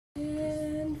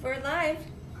We're live.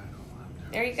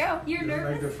 There you go. You're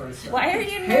nervous? Why are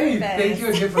you nervous? Hey, thank you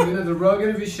again for being on the Rogue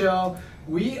Interview Show.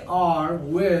 We are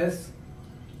with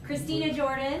Christina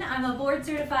Jordan. I'm a board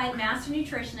certified master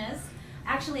nutritionist,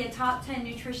 actually a top 10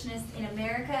 nutritionist in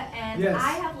America, and Yes.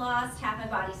 I have lost half my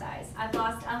body size. I've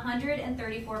lost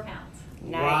 134 pounds.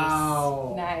 Nice.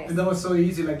 Wow. Nice. And that was so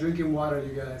easy, like drinking water,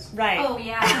 you guys. Right. Oh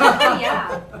yeah,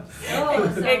 yeah. Oh,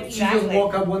 so Exactly. She just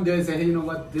woke up one day and said, hey, you know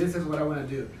what? This is what I want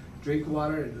to do. Drink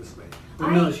water in this way.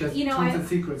 But no, she has tons of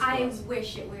secrets for I us.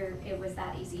 wish it was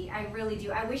that easy. I really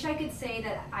do. I wish I could say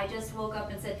that I just woke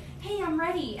up and said, "Hey, I'm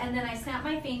ready," and then I snapped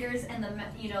my fingers, and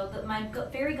my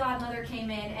fairy godmother came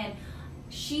in, and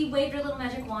she waved her little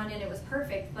magic wand, and it was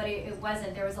perfect. But it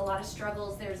wasn't. There was a lot of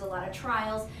struggles. There was a lot of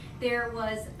trials. There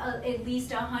was at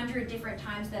least 100 different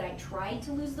times that I tried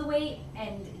to lose the weight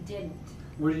and didn't.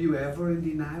 Were you ever in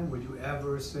denial? Would you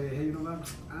ever say, hey, you know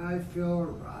what? I feel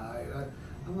right.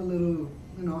 I'm a little,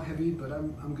 heavy, but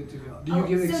I'm good to go. Do you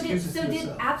give excuses to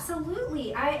yourself?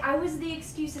 Absolutely. I was the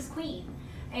excuses queen.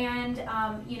 And,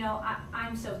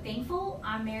 I'm so thankful.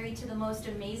 I'm married to the most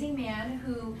amazing man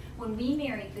who, when we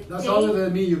married, That's other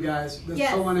than me, you guys. That's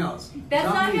someone else.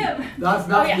 That's not me. him. That's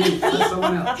not me. That's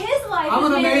someone else. His wife I'm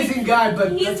an married, amazing guy,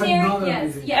 but he's that's married, another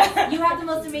amazing Yes, you have the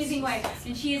most amazing wife.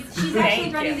 And she's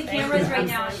actually running the cameras right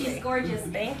now. She's gorgeous.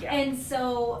 Thank you. And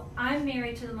so I'm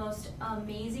married to the most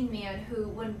amazing man who,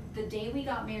 when the day we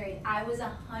got married, I was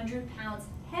 100 pounds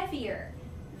heavier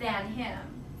than him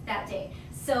that day.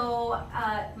 So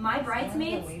my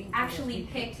bridesmaids actually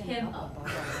picked him up.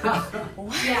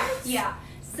 Yeah.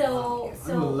 So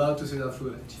I would love to see that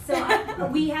footage. So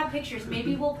we have pictures.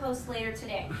 Maybe we'll post later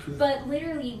today. But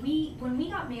literally, when we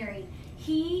got married,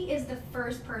 he is the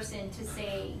first person to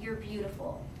say, "You're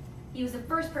beautiful." He was the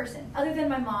first person, other than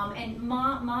my mom. And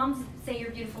moms say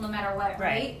you're beautiful no matter what,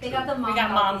 right? They got the mom. We got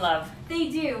goggles. mom love. They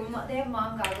do. They have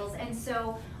mom goggles. And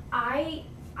so I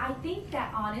think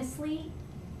that honestly,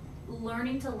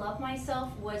 learning to love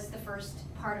myself was the first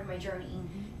part of my journey.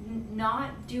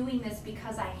 Not doing this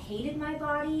because I hated my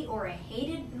body or I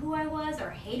hated who I was or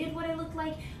hated what I looked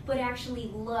like, but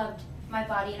actually loved my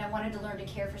body, and I wanted to learn to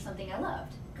care for something I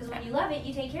loved. Because when you love it,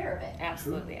 you take care of it.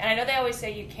 Absolutely. And I know they always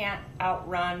say you can't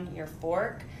outrun your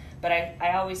fork, but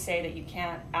I always say that you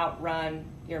can't outrun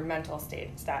your mental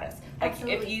status. Like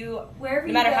Absolutely. if you, wherever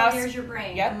no matter you go, how, there's your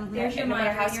brain. Yep. There's your no mind.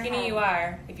 matter how in your skinny head. you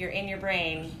are, if you're in your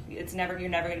brain, you're never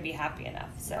going to be happy enough.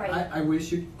 So. Right. I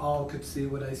wish you all could see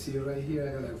what I see right here.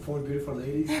 I got like 4 beautiful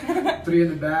ladies, 3 in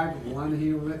the back, 1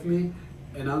 here with me,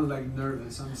 and I'm like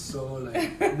nervous. I'm so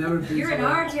like never been. You're in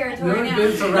our territory never now.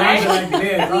 been surrounded like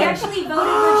this. We actually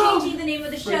voted for changing the name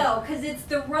of the show because it's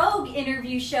the Rogue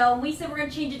Interview Show, and we said we're going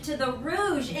to change it to the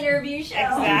Rouge Interview Show.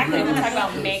 Exactly. We'll talk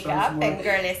about makeup and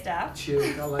girly stuff. Chill,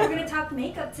 I like We're going that. to talk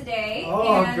makeup today.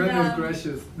 Oh, and, goodness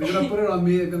gracious. They're going to put it on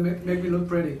me. They're going to make me look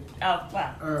pretty. Oh,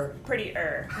 wow.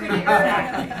 Prettier.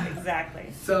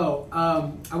 Exactly. So,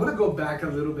 I want to go back a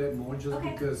little bit more just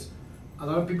Okay. because a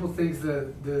lot of people think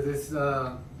that this,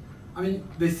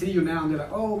 they see you now and they're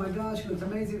like, oh my gosh, you look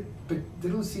amazing. But they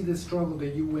don't see the struggle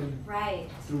that you went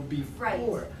through before.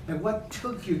 Right. And what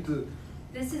took you to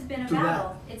This has been a to that?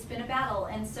 battle. It's been a battle.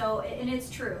 And so, and it's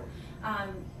true.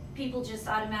 People just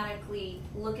automatically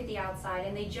look at the outside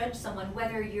and they judge someone,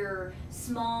 whether you're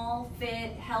small,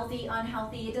 fit, healthy,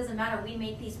 unhealthy, it doesn't matter. We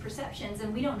make these perceptions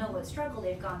and we don't know what struggle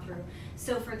they've gone through.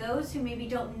 So for those who maybe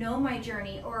don't know my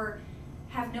journey or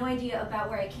have no idea about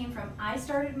where I came from, I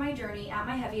started my journey at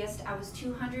my heaviest. I was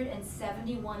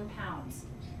 271 pounds.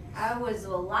 I was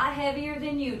a lot heavier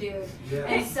than you, dude. Yeah.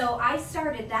 And so I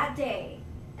started that day.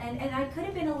 And I could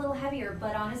have been a little heavier,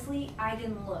 but honestly, I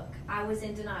didn't look. I was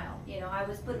in denial. I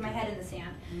was putting my head in the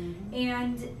sand.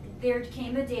 And there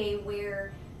came a day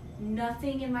where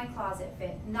nothing in my closet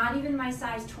fit. Not even my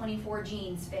size 24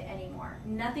 jeans fit anymore.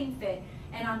 Nothing fit.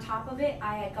 And on top of it,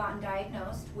 I had gotten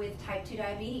diagnosed with type 2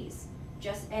 diabetes.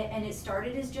 And it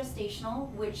started as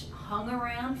gestational, which hung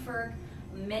around for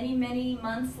many, many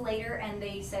months later, and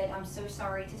they said, "I'm so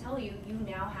sorry to tell you, you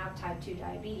now have type 2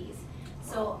 diabetes."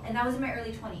 So, and that was in my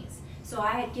early 20s. So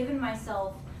I had given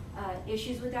myself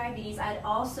issues with diabetes. I had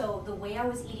also, the way I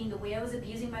was eating, the way I was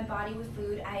abusing my body with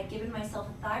food, I had given myself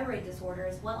a thyroid disorder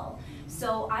as well.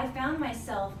 So I found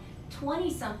myself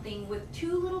 20-something with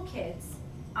 2 little kids.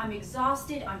 I'm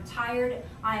exhausted, I'm tired,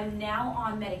 I'm now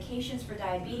on medications for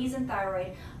diabetes and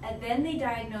thyroid. And then they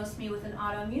diagnosed me with an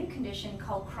autoimmune condition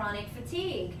called chronic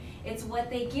fatigue. It's what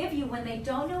they give you when they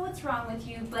don't know what's wrong with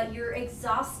you, but you're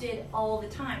exhausted all the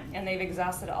time. And they've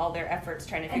exhausted all their efforts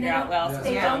trying to figure out what else is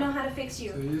They wrong. don't know how to fix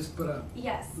you. So you just put a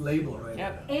label, right?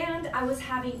 Yep. And I was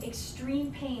having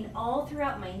extreme pain all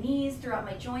throughout my knees, throughout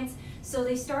my joints. So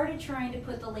they started trying to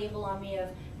put the label on me of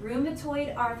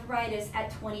rheumatoid arthritis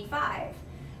at 25.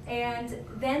 And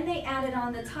then they added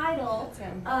on the title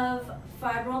of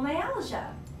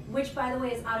fibromyalgia, which, by the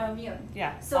way, is autoimmune.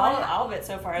 Yeah, so all of it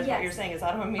so far is what you're saying is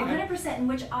autoimmune. 100%, in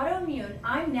which autoimmune,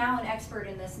 I'm now an expert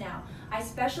in this now. I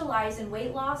specialize in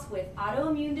weight loss with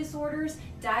autoimmune disorders,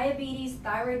 diabetes,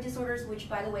 thyroid disorders, which,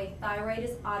 by the way, thyroid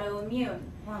is autoimmune.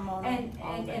 Hormonal. And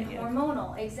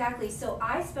hormonal, exactly. So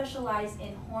I specialize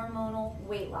in hormonal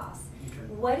weight loss.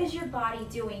 Okay. What is your body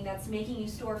doing that's making you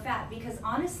store fat? Because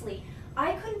honestly,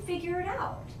 I couldn't figure it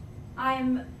out.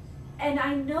 And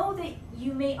I know that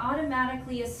you may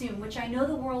automatically assume, which I know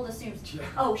the world assumes,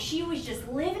 oh, she was just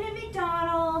living at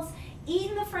McDonald's,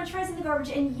 eating the french fries in the garbage.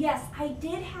 And yes, I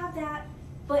did have that,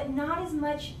 but not as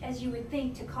much as you would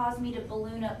think to cause me to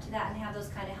balloon up to that and have those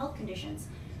kind of health conditions.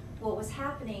 What was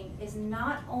happening is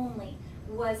not only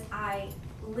was I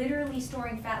literally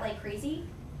storing fat like crazy,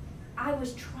 I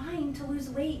was trying to lose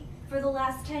weight for the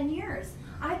last 10 years.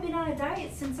 I've been on a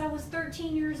diet since I was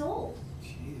 13 years old.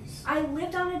 Jeez. I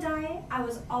lived on a diet. I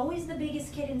was always the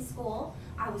biggest kid in school.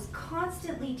 I was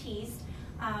constantly teased.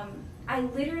 I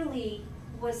literally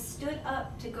was stood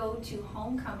up to go to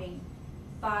homecoming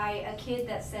by a kid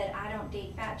that said, I don't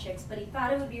date fat chicks, but he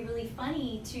thought it would be really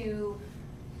funny to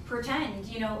pretend,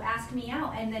 ask me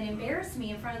out and then embarrass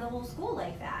me in front of the whole school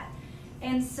like that.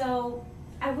 And so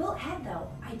I will add though,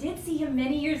 I did see him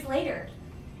many years later.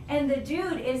 And the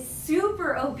dude is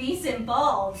super obese and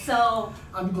bald, so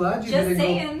I'm glad you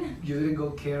didn't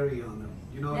go Carrie on them.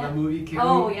 You know that movie Carrie?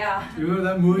 Oh yeah. You remember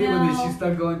that movie when she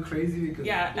started going crazy because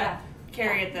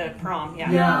Carrie at the prom, You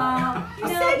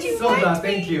said you liked me.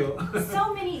 Thank you.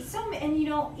 So many,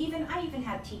 and I even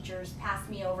had teachers pass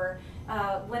me over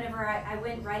whenever I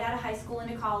went right out of high school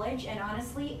into college, and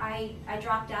honestly, I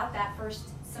dropped out that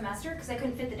first semester because I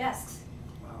couldn't fit the desks.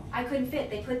 Wow. I couldn't fit.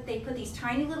 They put these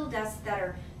tiny little desks that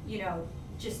are,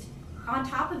 just on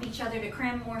top of each other to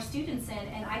cram more students in,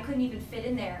 and I couldn't even fit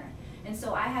in there. And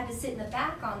so I had to sit in the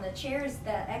back on the chairs,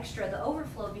 the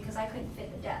overflow, because I couldn't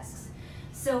fit the desks.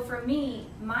 So for me,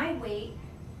 my weight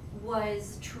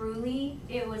was truly,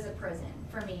 it was a prison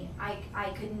for me.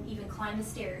 I couldn't even climb the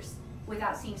stairs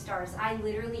without seeing stars. I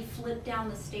literally flipped down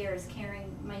the stairs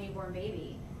carrying my newborn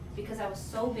baby because I was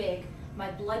so big.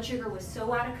 My blood sugar was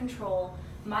so out of control.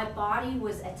 My body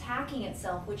was attacking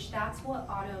itself, which that's what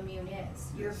autoimmune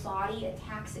is. Your body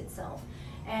attacks itself.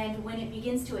 And when it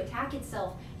begins to attack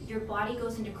itself, your body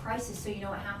goes into crisis. So you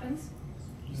know what happens?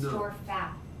 You store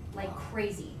fat like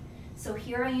crazy. So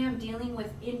here I am dealing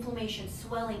with inflammation,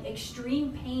 swelling,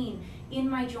 extreme pain in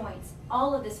my joints,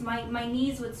 all of this. My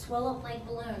knees would swell up like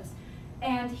balloons.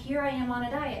 And here I am on a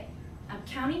diet. I'm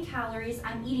counting calories.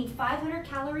 I'm eating 500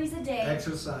 calories a day.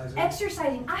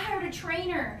 Exercising. I hired a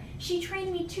trainer. She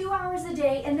trained me 2 hours a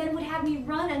day and then would have me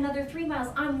run another 3 miles.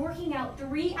 I'm working out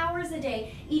 3 hours a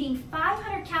day, eating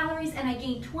 500 calories, and I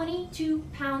gained 22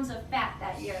 pounds of fat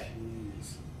that year.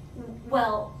 Jeez.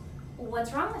 Well,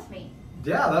 what's wrong with me?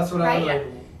 Yeah, that's what I was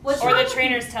like. Or the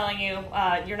trainer's telling you,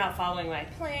 you're not following my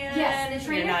plan. Yes, the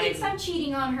trainer thinks I'm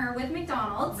cheating on her with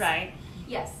McDonald's. Right.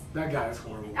 Yes. That guy is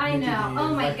horrible. I know.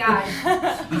 Oh my gosh.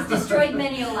 He's destroyed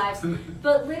many lives.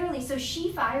 But literally, so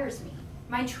she fires me.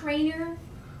 My trainer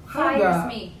fires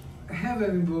me.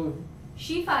 Heaven will.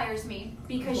 She fires me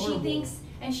because she thinks,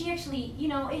 and she actually,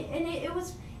 it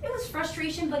was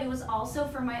frustration, but it was also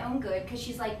for my own good because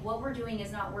she's like, what we're doing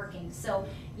is not working. So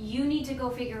you need to go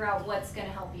figure out what's going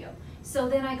to help you. So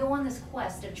then I go on this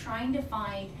quest of trying to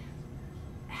find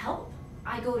help.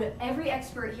 I go to every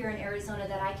expert here in Arizona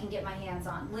that I can get my hands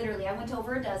on. Literally, I went to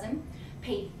over a dozen,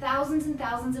 paid thousands and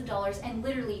thousands of dollars, and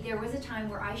literally there was a time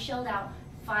where I shelled out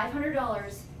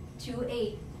 $500 to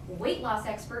a weight loss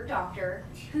expert doctor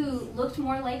who looked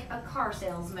more like a car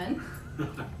salesman.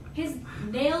 His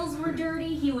nails were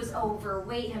dirty, he was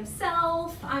overweight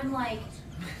himself. I'm like,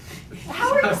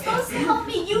 how are you supposed to help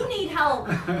me? You need help.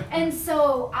 And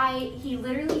so I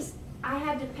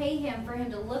had to pay him for him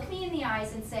to look me in the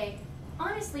eyes and say,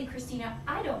 honestly, Christina,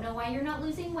 I don't know why you're not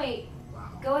losing weight. Wow.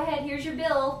 Go ahead, here's your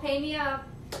bill, pay me up.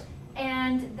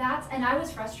 And I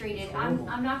was frustrated.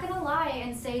 I'm not gonna lie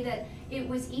and say that it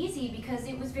was easy because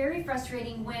it was very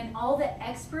frustrating when all the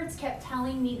experts kept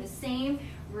telling me the same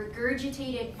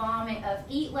regurgitated vomit of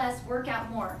eat less, work out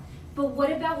more. But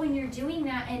what about when you're doing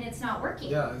that and it's not working?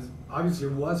 Yeah, obviously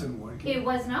it wasn't working. It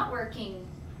was not working.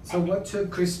 So what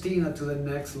took Christina to the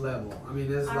next level? I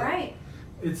mean, it's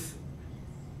it's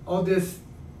all this.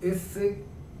 It's so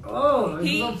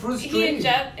frustrating.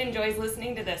 He enjoys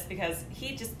listening to this because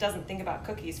he just doesn't think about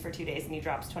cookies for 2 days and he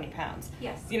drops 20 pounds.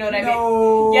 Yes. You know what I mean?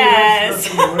 No. Yes.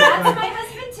 That's my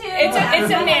husband too.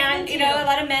 It's a man. You know, a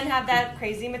lot of men have that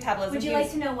crazy metabolism. Would you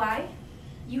like to know why?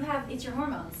 It's your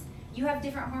hormones. You have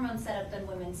different hormones set up than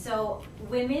women. So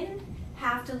women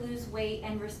have to lose weight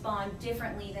and respond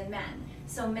differently than men.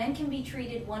 So men can be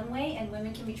treated one way and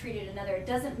women can be treated another. It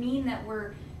doesn't mean that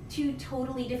we're two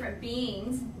totally different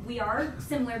beings. We are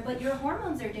similar, but your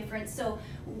hormones are different. So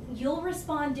you'll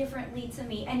respond differently to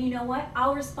me. And you know what?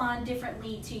 I'll respond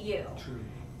differently to you. True.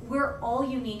 We're all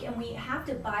unique and we have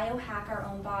to biohack our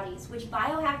own bodies, which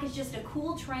biohack is just a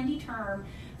cool, trendy term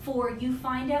for you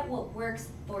find out what works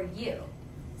for you.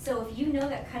 So if you know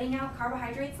that cutting out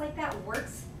carbohydrates like that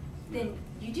works, then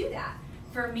you do that.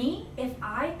 For me, if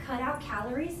I cut out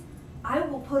calories, I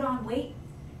will put on weight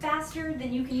faster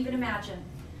than you can even imagine.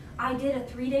 I did a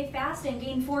 3-day fast and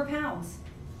gained 4 pounds.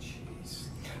 Jeez.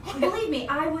 Believe me,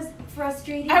 I was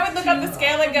frustrated. I would look up the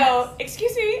scale and go,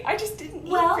 excuse me, I just didn't eat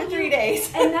for 3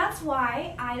 days. And that's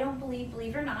why I don't believe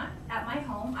it or not, at my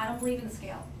home, I don't believe in the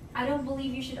scale. I don't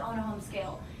believe you should own a home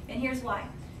scale. And here's why.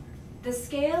 The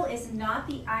scale is not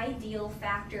the ideal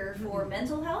factor for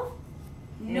mental health,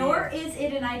 nor is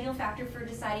it an ideal factor for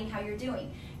deciding how you're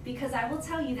doing. Because I will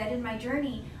tell you that in my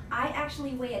journey, I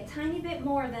actually weigh a tiny bit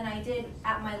more than I did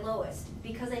at my lowest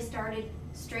because I started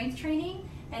strength training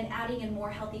and adding in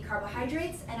more healthy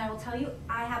carbohydrates. And I will tell you,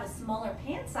 I have a smaller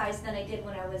pant size than I did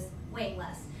when I was weighing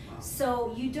less.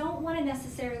 So you don't want to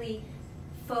necessarily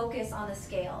focus on the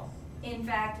scale. In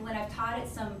fact, when I've taught at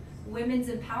some women's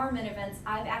empowerment events,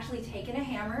 I've actually taken a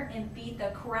hammer and beat the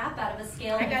crap out of a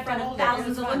scale in front of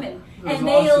thousands of women. And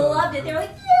they loved it. They were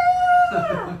like,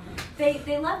 yeah!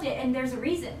 They loved it, and there's a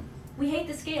reason. We hate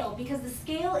the scale because the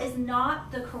scale is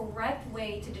not the correct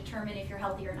way to determine if you're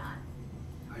healthy or not.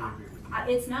 I agree with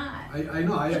you. It's not. I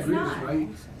know, I agree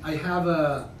with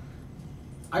you.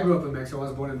 I grew up in Mexico. I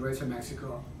was born and raised in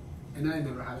Mexico, and I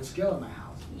never had a scale in my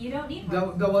house. You don't need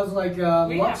one. That was like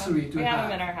luxury to have. We have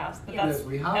them in our house, but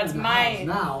that's my my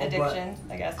now, addiction,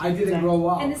 I guess. I didn't grow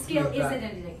up. And the scale is an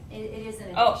addiction. It is an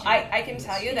addiction. Oh, I can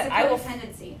tell you that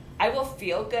I will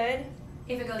feel good.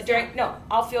 If it goes down.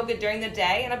 I'll feel good during the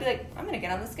day, and I'll be like, I'm going to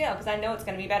get on the scale because I know it's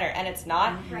going to be better, and it's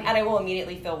not, and I will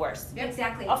immediately feel worse. Yep.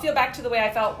 Exactly. I'll feel back to the way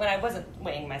I felt when I wasn't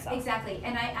weighing myself. Exactly,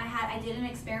 and I did an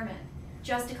experiment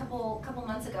just a couple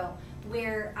months ago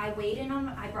where I weighed in on.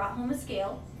 I brought home a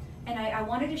scale, and I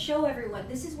wanted to show everyone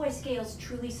this is why scales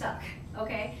truly suck.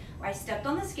 Okay, I stepped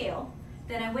on the scale.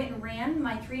 Then I went and ran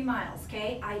my 3 miles,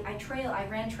 okay? I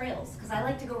ran trails because I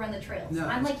like to go run the trails. Yeah,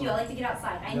 I'm like you, I like to get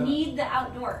outside. I need the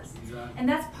outdoors. Exactly. And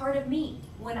that's part of me.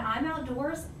 When I'm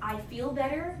outdoors, I feel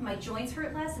better, my joints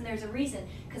hurt less, and there's a reason.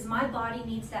 Because my body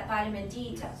needs that vitamin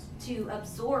D to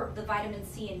absorb the vitamin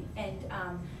C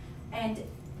and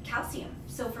calcium.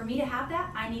 So for me to have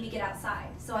that, I need to get outside.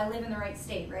 So I live in the right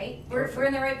state, right? We're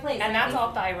in the right place. And that's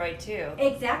all thyroid too.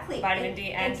 Exactly. Vitamin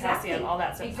D and calcium, all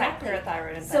that. So parathyroid and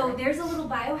thyroid. So there's a little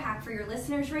biohack for your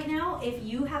listeners right now. If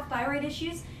you have thyroid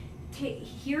issues,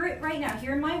 hear it right now.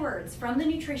 Hear my words from the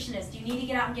nutritionist. You need to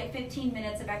get out and get 15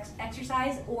 minutes of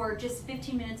exercise or just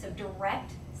 15 minutes of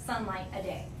direct sunlight a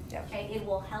day. Yep. Okay, it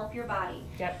will help your body.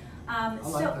 Yep. I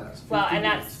like that. Well, and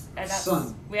that's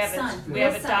sun. We have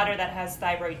a daughter that has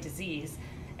thyroid disease,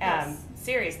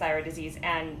 serious thyroid disease,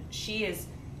 and she has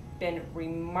been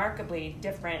remarkably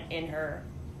different in her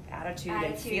attitude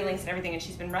and feelings and everything, and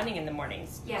she's been running in the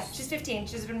mornings. Yes. She's 15.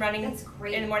 She's been running That's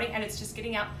great. in the morning, and it's just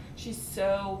getting out. She's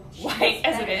so white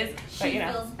as it is. But, she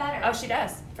feels better. Oh, she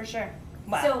does, for sure.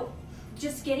 Wow. So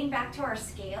just getting back to our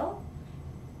scale,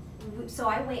 so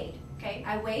I weighed, okay?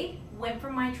 I weighed, went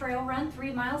for my trail run,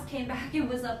 3 miles, came back and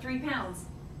was up 3 pounds.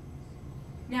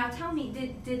 Now tell me,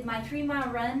 did my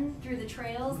 3-mile run through the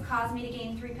trails cause me to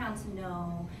gain 3 pounds?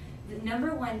 No.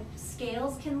 Number one,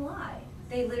 scales can lie.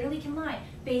 They literally can lie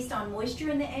based on moisture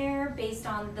in the air, based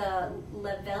on the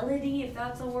levelity, if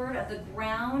that's a word, of the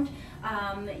ground.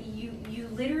 You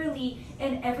literally,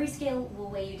 and every scale will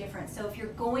weigh you different. So if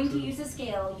you're going to use a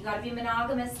scale, you got to be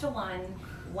monogamous to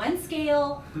one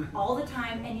scale all the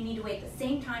time, and you need to weigh at the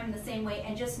same time in the same way.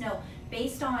 And just know,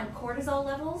 based on cortisol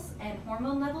levels and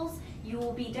hormone levels, you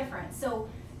will be different. So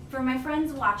for my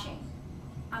friends watching,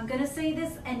 I'm going to say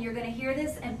this and you're going to hear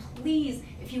this, and please,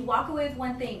 if you walk away with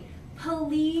one thing,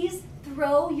 please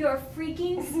throw your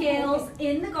freaking scales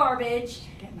in the garbage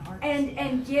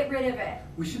and get rid of it.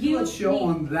 We should do a show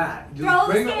on that. Just throw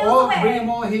bring the scales away. Bring them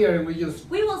all here, and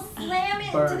we will slam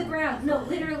it into the ground. No,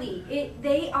 literally,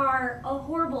 they are a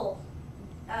horrible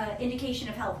indication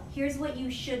of health. Here's what you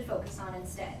should focus on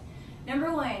instead.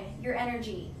 Number one, your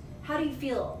energy. How do you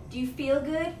feel? Do you feel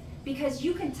good? Because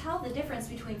you can tell the difference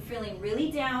between feeling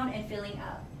really down and feeling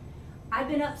up. I've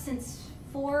been up since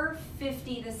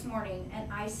 4:50 this morning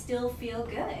and I still feel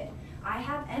good. I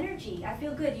have energy. I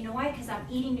feel good. You know why? Because I'm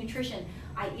eating nutrition.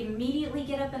 I immediately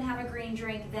get up and have a green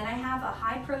drink. Then I have a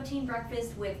high protein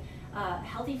breakfast with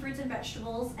healthy fruits and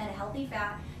vegetables and a healthy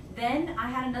fat. Then I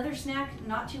had another snack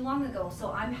not too long ago.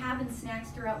 So I'm having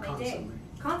snacks throughout my day.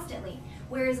 Constantly.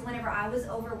 Whereas whenever I was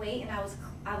overweight and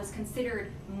I was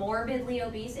considered morbidly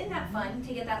obese, isn't that fun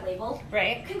to get that label?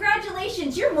 Right.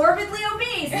 Congratulations, you're morbidly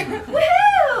obese.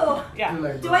 Woohoo! Yeah.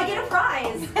 Do I get a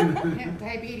prize?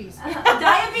 Diabetes.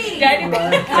 Diabetes.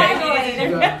 Yeah,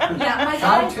 my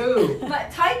type 2.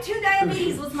 But type 2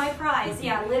 diabetes was my prize.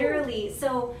 Yeah, literally.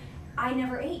 So I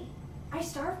never ate. I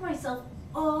starved myself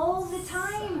all the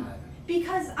time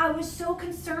because I was so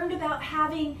concerned about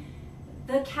having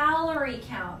the calorie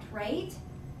count, right?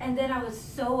 And then I was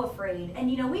so afraid. And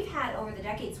you know, we've had over the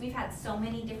decades, we've had so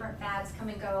many different fads come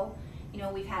and go. You know,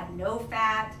 we've had no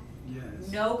fat,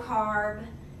 no carb,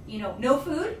 you know, no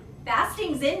food.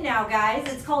 Fasting's in now,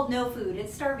 guys. It's called no food.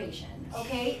 It's starvation,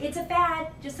 okay? It's a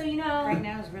fad, just so you know. Right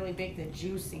now is really big, the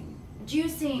juicing.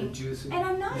 Juicing. And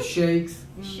I'm not the shakes.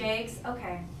 Shakes,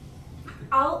 okay.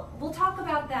 We'll talk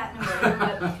about that in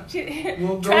a minute.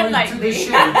 We'll go into the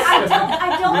shakes.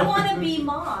 I don't want to be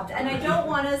mobbed, and I don't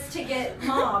want us to get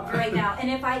mobbed right now. And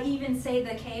if I even say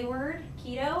the K word,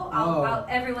 keto,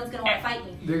 everyone's going to want to fight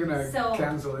me. They're going to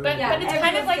cancel it. But it's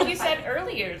kind of like you said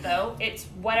earlier, though. It's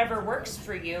whatever works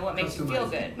for you, what makes you feel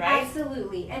good, right?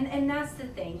 Absolutely. And that's the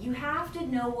thing. You have to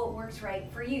know what works right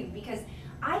for you, because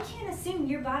I can't assume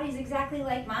your body's exactly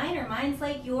like mine, or mine's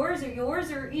like yours,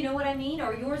 or you know what I mean,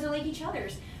 or yours are like each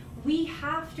other's. We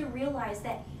have to realize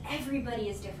that everybody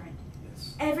is different.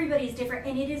 Yes. Everybody is different,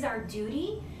 and it is our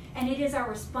duty and it is our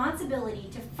responsibility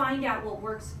to find out what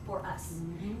works for us.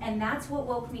 Mm-hmm. And that's what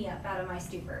woke me up out of my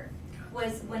stupor,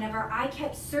 was whenever I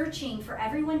kept searching for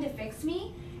everyone to fix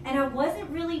me, and I wasn't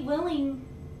really willing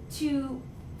to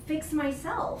fix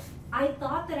myself. I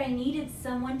thought that I needed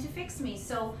someone to fix me.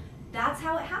 So that's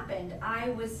how it happened.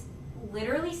 I was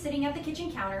literally sitting at the kitchen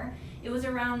counter. It was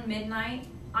around midnight.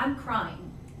 I'm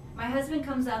crying. My husband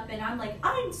comes up and I'm like,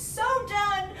 I'm so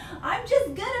done. I'm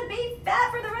just gonna be fat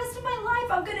for the rest of my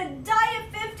life. I'm gonna die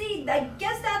at 50. I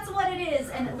guess that's what it is.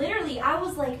 And literally I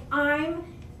was like, I'm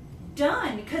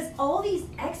done. Because all these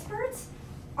experts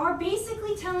are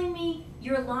basically telling me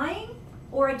you're lying,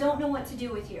 or I don't know what to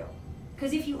do with you.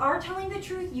 Because if you are telling the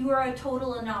truth, you are a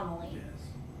total anomaly.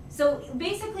 So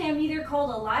basically, I'm either called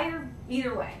a liar,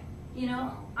 either way. You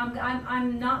know,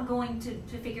 I'm not going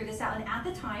to figure this out. And at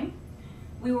the time,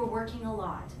 we were working a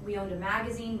lot. We owned a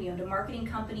magazine, we owned a marketing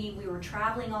company, we were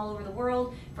traveling all over the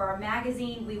world for our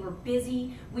magazine. We were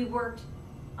busy. We worked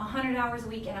 100 hours a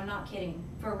week, and I'm not kidding,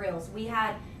 for reals. We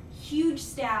had huge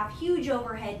staff, huge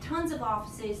overhead, tons of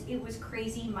offices. It was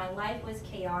crazy. My life was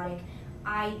chaotic.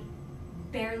 I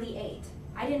barely ate.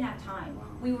 I didn't have time.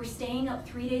 We were staying up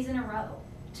 3 days in a row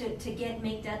to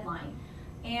make deadline.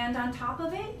 And on top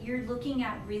of it, you're looking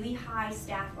at really high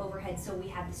staff overhead. So we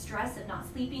had the stress of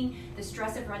not sleeping, the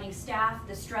stress of running staff,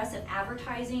 the stress of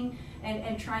advertising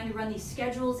and trying to run these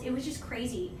schedules. It was just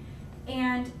crazy.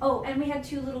 And and we had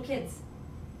 2 little kids.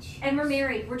 Jeez. And we're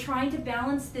married. We're trying to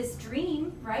balance this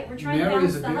dream, right? We're trying to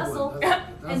balance the hustle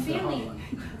and family.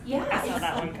 Yeah, I saw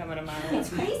that one coming a mile. It's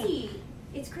crazy.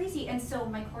 It's crazy. And so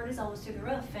my cortisol was through the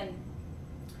roof. And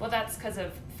well, that's because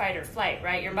of fight or flight,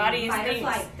 right? Your body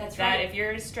thinks that if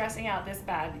you're stressing out this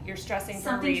bad, you're stressing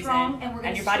for a reason. Wrong, and we're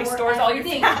your body stores all your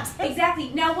fat. Exactly.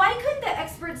 Now, why couldn't the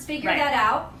experts figure that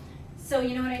out? So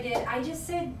you know what I did? I just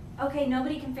said, okay,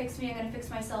 nobody can fix me. I'm going to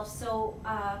fix myself. So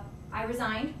I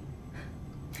resigned.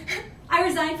 I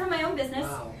resigned from my own business.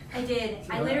 Wow. I did.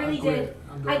 I literally did.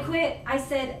 I quit. I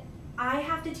said, I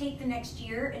have to take the next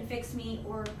year and fix me,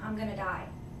 or I'm going to die.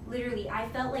 Literally, I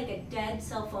felt like a dead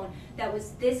cell phone that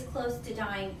was this close to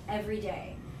dying every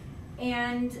day.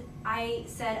 And I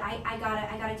said, I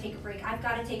gotta take a break. I've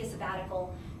got to take a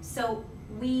sabbatical. So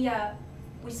we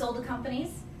sold the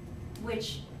companies,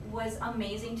 which was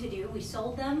amazing to do. We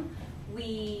sold them.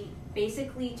 We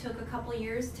basically took a couple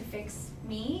years to fix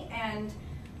me, and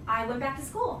I went back to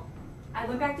school.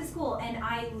 And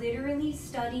I literally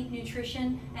studied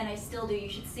nutrition, and I still do. You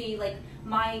should see, like,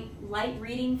 my light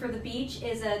reading for the beach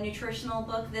is a nutritional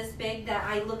book this big that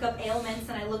I look up ailments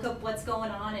and I look up what's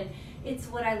going on, and it's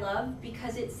what I love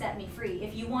because it set me free.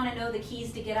 If you want to know the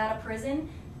keys to get out of prison,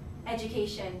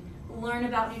 education, learn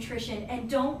about nutrition, and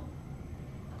don't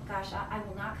gosh, I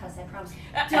will not cuss, I promise.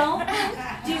 Don't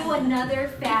do another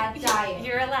fad diet.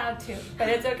 You're allowed to, but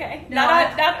it's okay. No,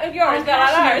 not of yours, I'm but on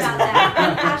passionate ours. about that.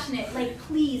 I'm passionate. Like,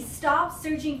 please stop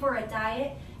searching for a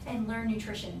diet and learn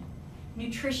nutrition.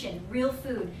 Nutrition, real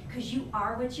food, because you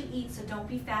are what you eat, so don't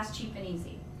be fast, cheap, and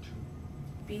easy.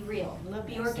 Be real,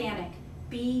 be organic,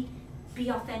 be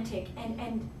authentic,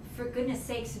 and for goodness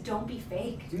sakes, don't be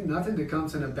fake. Dude, nothing that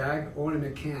comes in a bag or in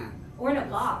a can. Or in a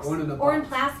box. Or in a box. Or in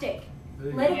plastic.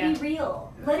 Let it be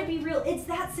real. Yeah. Let it be real. It's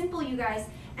that simple, you guys.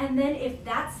 And then if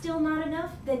that's still not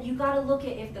enough, then you got to look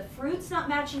at if the fruit's not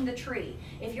matching the tree.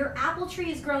 If your apple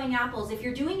tree is growing apples, if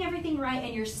you're doing everything right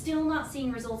and you're still not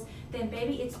seeing results, then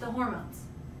baby, it's the hormones.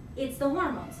 It's the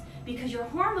hormones. Because your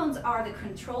hormones are the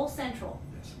control central.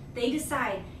 Yes. They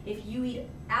decide if you eat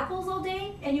apples all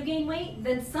day and you gain weight,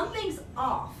 then something's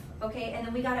off, okay? And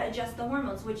then we got to adjust the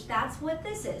hormones, which that's what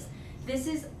this is. This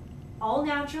is all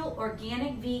natural,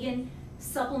 organic, vegan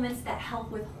supplements that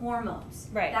help with hormones.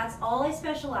 Right. That's all I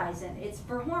specialize in. It's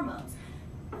for hormones.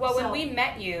 Well, So- when we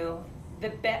met you,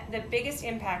 the biggest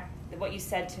impact, what you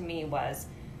said to me was,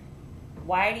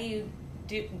 why do you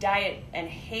do diet and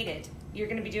hate it? You're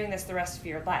going to be doing this the rest of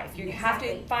your life. You have to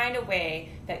Exactly. find a way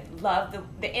that love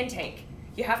the intake.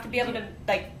 You have to be able to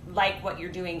like what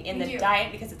you're doing in You the do.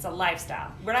 diet because it's a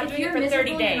lifestyle. We're not If doing you're it for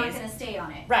 30 miserable, days. you're not going to stay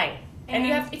on it. Right. And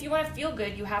you And- have, if you want to feel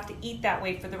good, you have to eat that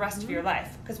way for the rest of your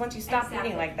life. Because once you stop Exactly.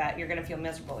 eating like that, you're going to feel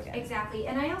miserable again. Exactly.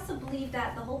 And I also believe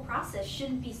that the whole process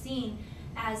shouldn't be seen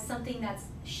as something that's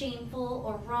shameful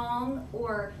or wrong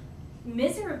or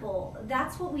miserable.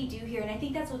 That's what we do here. And I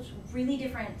think that's what's really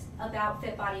different about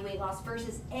Fit Body Weight Loss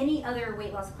versus any other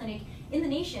weight loss clinic in the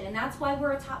nation. And that's why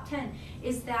we're a top 10,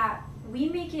 is that we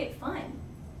make it fun.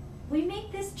 We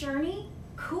make this journey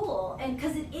cool. And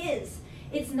because it is.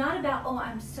 It's not about, oh,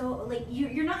 I'm so, like,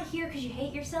 you're not here because you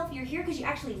hate yourself. You're here because you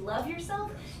actually love yourself.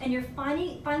 And you're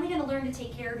finally going to learn to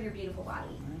take care of your beautiful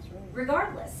body. That's right.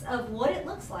 Regardless of what it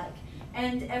looks like.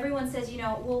 And everyone says, you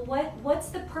know, well, what's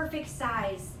the perfect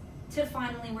size to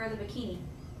finally wear the bikini?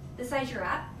 The size you're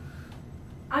at?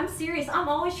 I'm serious. I'm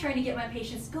always trying to get my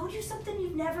patients, go do something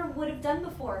you never would have done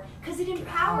before, because it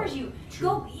empowers you. True.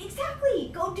 Go, exactly.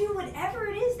 Go do whatever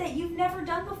it is that you've never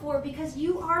done before, because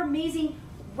you are amazing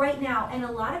right now. And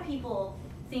a lot of people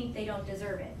think they don't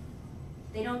deserve it.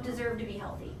 They don't deserve to be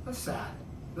healthy. That's sad.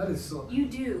 That is so. You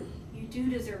do. You do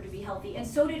deserve to be healthy. And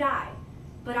so did I.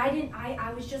 But I didn't,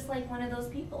 I was just like one of those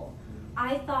people.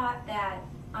 I thought that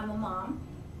I'm a mom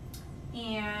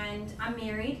and I'm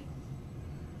married.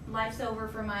 Life's over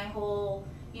for my whole,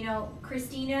 you know,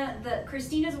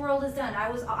 Christina's world is done. I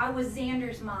was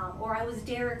Xander's mom, or I was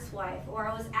Derek's wife, or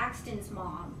I was Axton's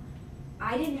mom.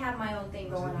 I didn't have my own thing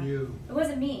going on. You. It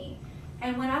wasn't me.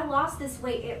 And when I lost this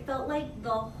weight, it felt like the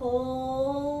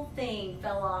whole thing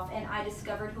fell off, and I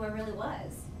discovered who I really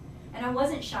was. And I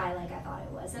wasn't shy like I thought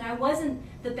I was. And I wasn't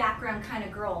the background kind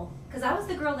of girl, because I was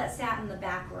the girl that sat in the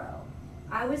back row.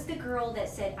 I was the girl that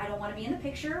said, I don't want to be in the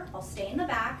picture, I'll stay in the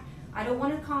back, I don't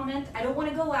want to comment, I don't want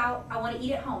to go out, I want to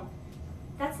eat at home.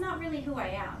 That's not really who I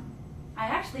am. I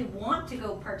actually want to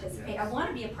go participate. Yes. I want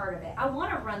to be a part of it. I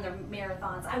want to run the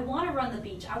marathons. I want to run the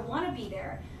beach. I want to be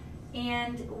there.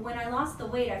 And when I lost the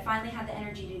weight, I finally had the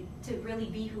energy to really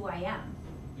be who I am.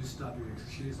 You stop your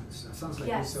excuses. It sounds like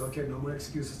Yes. you say, okay, no more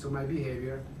excuses to my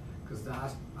behavior, because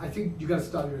I think you gotta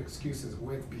stop your excuses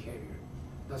with behavior.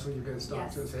 That's when you gotta stop.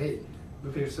 Yes. To say, hey,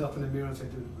 look at yourself in the mirror and say,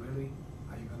 dude, really?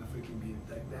 Are you gonna freaking be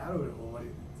like that, or what?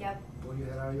 Yep. Pull your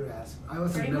head out of your ass. I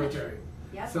was Pretty in the much. military,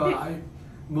 Yep. so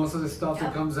most of the stuff Yep.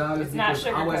 that comes out is It's not because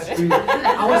I was sugar-coated. treated.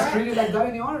 I was treated like that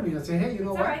in the army. I say, hey, you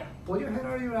know It's what? all right. Pull your head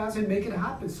out of your ass and make it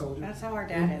happen, soldier. That's how our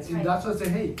dad and, is. and Right. that's what I say,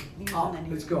 hey, He's up, on that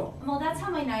let's go. Well, that's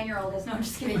how my 9-year-old is. No, I'm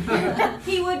just kidding.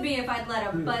 He would be if I'd let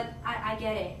him, but I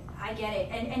get it. I get it.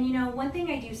 And you know, one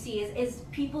thing I do see is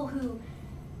people who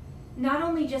not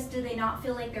only just do they not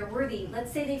feel like they're worthy,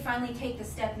 let's say they finally take the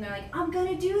step and they're like, I'm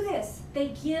gonna do this. They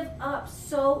give up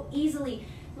so easily.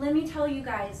 Let me tell you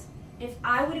guys, if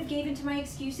I would have given to my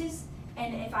excuses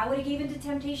and if I would have given to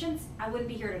temptations, I wouldn't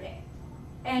be here today.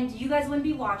 And you guys wouldn't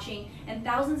be watching, and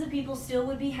thousands of people still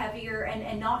would be heavier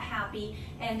and not happy,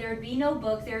 and there'd be no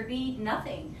book, there'd be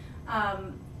nothing.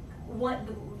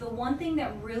 The one thing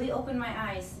that really opened my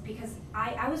eyes, because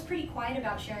I was pretty quiet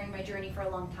about sharing my journey for a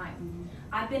long time. Mm-hmm.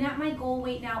 I've been at my goal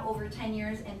weight now over 10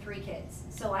 years and 3 kids,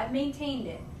 so I've maintained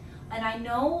it. And I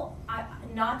know,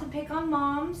 not to pick on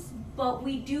moms, but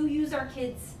we do use our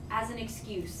kids as an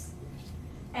excuse.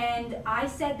 And I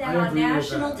said that I on agree with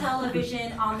national that.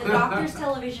 television, on the doctor's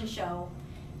television show.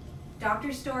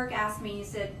 Dr. Stork asked me, he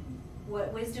said,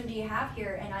 what wisdom do you have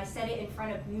here? And I said it in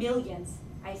front of millions.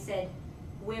 I said,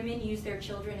 women use their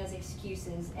children as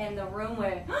excuses, and the room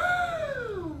went,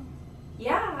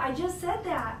 yeah, I just said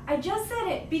that. I just said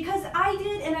it because I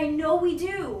did, and I know we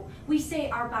do. We say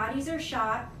our bodies are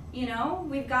shot, you know,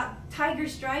 we've got tiger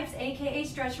stripes, aka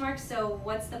stretch marks, so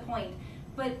what's the point?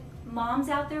 But moms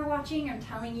out there watching, I'm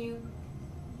telling you,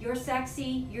 you're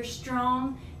sexy, you're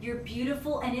strong, you're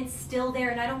beautiful, and it's still there.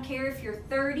 And I don't care if you're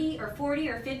 30 or 40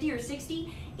 or 50 or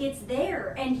 60, it's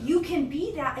there. And you can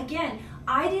be that. Again,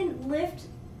 I didn't lift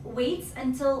weights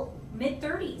until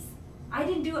mid-30s. I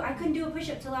couldn't do a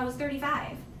push-up till I was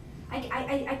 35.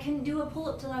 I couldn't do a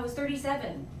pull-up till I was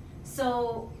 37.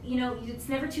 So, you know, it's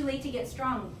never too late to get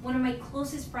strong. One of my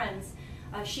closest friends,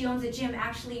 she owns a gym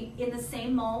actually in the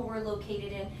same mall we're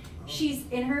located in. She's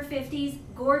in her 50s,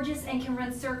 gorgeous, and can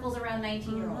run circles around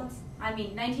 19-year-olds. I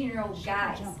mean, 19-year-old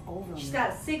guys. She's got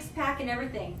a six-pack and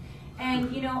everything.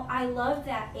 And, you know, I love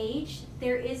that age.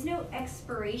 There is no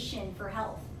expiration for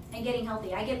health and getting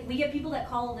healthy. We get people that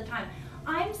call all the time.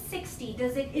 I'm 60.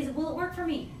 Will it work for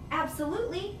me?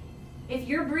 Absolutely. If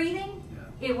you're breathing,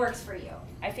 it works for you.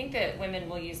 I think that women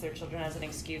will use their children as an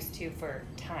excuse too for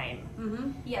time.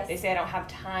 Mm-hmm. Yes. They say, I don't have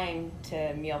time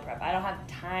to meal prep. I don't have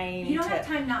time. You don't have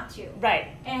time not to. Right.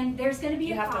 And there's going to be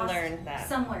you a have cost to learn that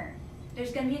somewhere.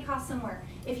 There's going to be a cost somewhere.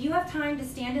 If you have time to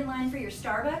stand in line for your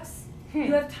Starbucks,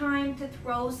 you have time to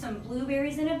throw some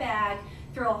blueberries in a bag,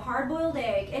 throw a hard-boiled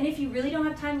egg, and if you really don't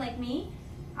have time like me,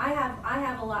 I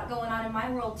have a lot going on in my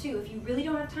world too. If you really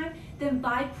don't have time, then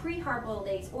buy pre-hard-boiled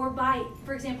eggs, or buy,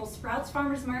 for example, Sprouts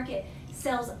Farmers Market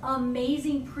sells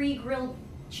amazing pre-grilled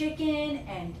chicken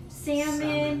and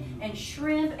salmon and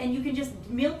shrimp, and you can just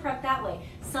meal prep that way.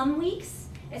 Some weeks,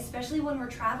 especially when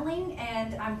we're traveling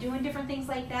and I'm doing different things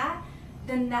like that,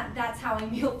 then that's how I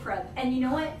meal prep. And you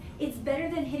know what? It's better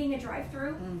than hitting a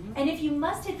drive-through. Mm-hmm. And if you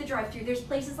must hit the drive-through, there's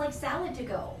places like Salad to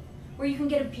Go, where you can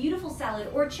get a beautiful salad,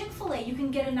 or Chick-fil-A, you can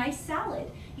get a nice salad.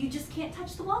 You just can't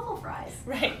touch the waffle fries.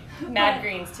 Right. Mad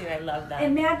Greens too, I love that.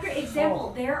 And Mad Greens,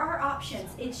 example, there are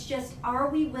options. It's just, are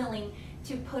we willing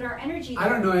to put our energy there? I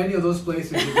don't know any of those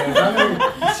places. You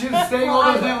guys. She was saying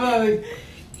all those things.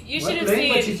 You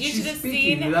should have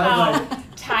seen how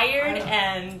tired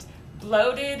and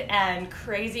bloated and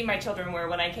crazy my children were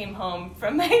when I came home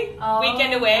from my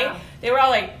weekend away. Yeah. They were all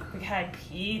like, we had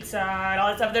pizza and all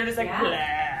that stuff. They're just like,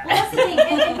 bleh. Well, that's the thing.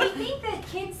 And we think that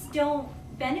kids don't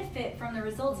benefit from the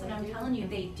results, and I'm telling you,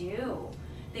 they do.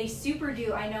 They super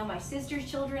do. I know my sister's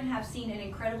children have seen an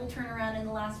incredible turnaround in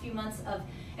the last few months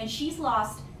and she's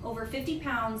lost over 50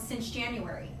 pounds since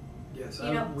January. Yes,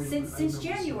 you know, since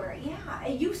January. Yeah,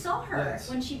 you saw her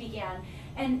when she began.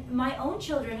 And my own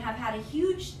children have had a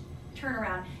huge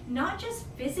turnaround, not just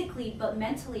physically, but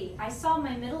mentally. I saw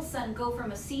my middle son go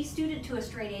from a C student to a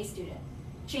straight A student,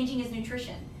 changing his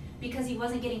nutrition, because he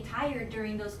wasn't getting tired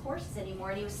during those courses anymore,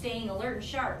 and he was staying alert and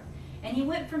sharp. And he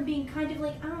went from being kind of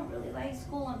like, I don't really like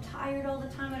school, I'm tired all the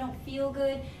time, I don't feel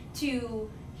good, to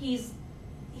he's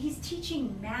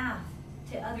teaching math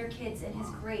to other kids in his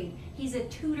grade. He's a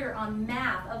tutor on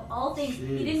math, of all things.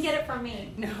 Jeez. He didn't get it from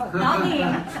me. No, not me.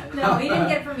 No, he didn't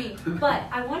get it from me. But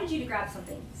I wanted you to grab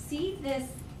something. See this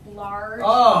large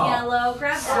yellow?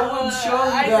 Grab that. Someone showed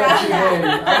that today.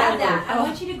 Grab that. I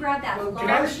want you to grab that. Well, can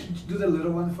I do the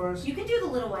little one first? You can do the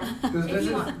little one. Because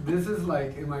this is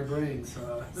like in my brain.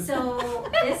 So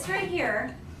this right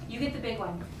here, you get the big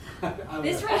one.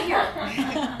 This right here.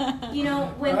 You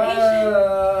know, when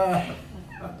patients...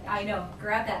 I know.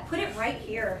 Grab that. Put it right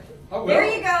here. Oh, well, there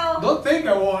you go. Don't think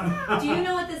I won't. Do you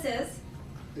know what this is?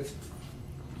 It's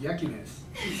yuckiness.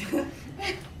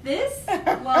 This?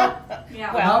 Well,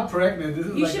 yeah. Well, I'm pregnant. This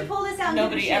is you should pull this out.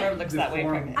 Nobody ever looks that way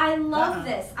pregnant. I love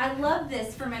this. I love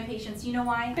this for my patients. You know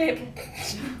why? Babe.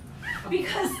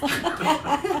 Because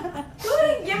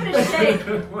give it a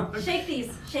shake. Shake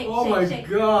these. Shake, oh shake, my shake.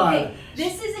 God. Okay,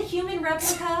 this is a human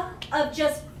replica of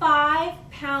just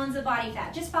 5 pounds of body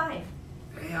fat. Just 5.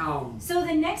 Damn. So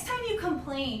the next time you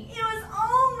complain, it was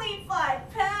only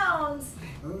 5 pounds.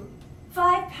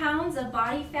 5 pounds of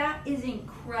body fat is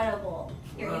incredible.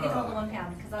 Here, you can hold the 1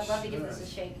 pound, because I'd love to give this a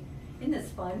shake. Isn't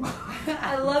this fun?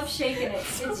 I love shaking it.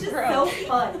 It's just so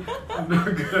fun. I'm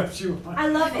not good at you. I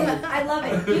love it. I love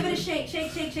it. Give it a shake,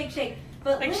 shake, shake, shake, shake.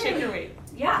 But like shake your weight.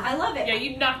 Yeah, I love it. Yeah,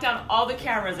 you'd knock down all the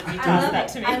cameras if you tossed that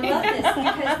to me. I love this,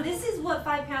 because this is what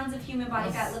 5 pounds of human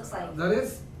body fat looks like. That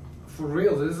is, for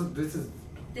real, this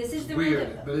is the weird,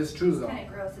 real, but it's true though. It's kind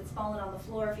of gross. It's fallen on the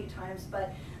floor a few times,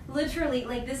 but literally,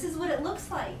 like, this is what it looks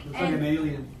like. It's like an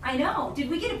alien. I know. Did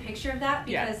we get a picture of that?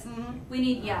 Because we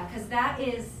need, because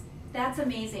that's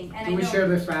amazing. And Can we share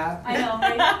the fat? I know,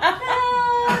 right?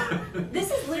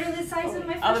 This is literally the size of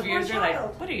my All the firstborn viewers are like,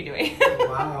 child. what are you doing?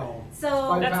 Wow. So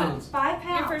 5 That's pounds. 5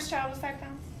 pounds. Your first child was 5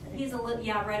 pounds? He's a little,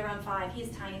 yeah, right around 5. He's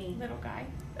tiny. Little guy.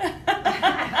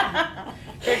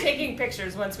 They're taking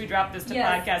pictures once we drop this to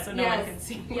Yes, podcast so no yes, one can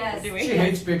see what yes. we're doing. She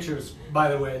hates pictures, by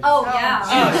the way. Oh, yeah.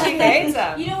 Oh, she hates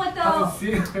them. You know what I haven't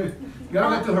though? seen it. You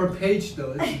gotta go to her page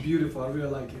though. It's beautiful. I really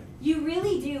like it. You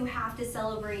really do have to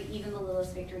celebrate even the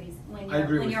littlest victories when I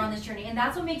agree you're with on you. this journey, and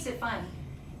that's what makes it fun.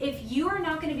 If you are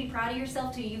not going to be proud of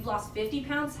yourself till you've lost 50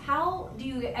 pounds, how do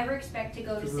you ever expect to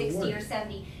go to To 60 reward. or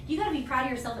 70? You got to be proud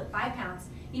of yourself at 5 pounds.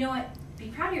 You know what? Be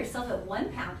proud of yourself at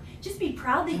 1 pound. Just be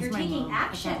proud that That's you're my taking mom.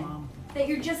 That's my action, mom. that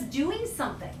you're just doing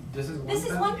something. This is 1 This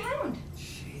is 1 pound.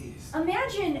 Jeez.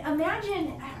 Imagine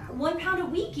 1 pound a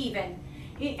week even.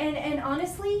 And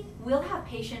honestly, we'll have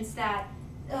patients that,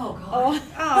 oh God.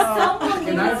 Someone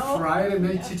Can needs- I fry it and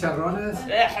make chicharrones?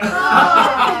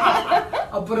 Oh.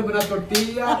 I'll put them in a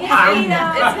tortilla.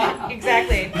 It's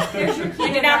Exactly. There's your We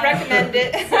keto do not diet. recommend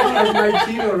it. That's my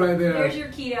keto right there. There's your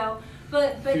keto.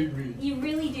 But Feed me. you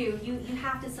really do. You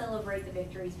have to celebrate the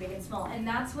victories, big and small. And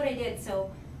that's what I did.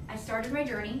 So I started my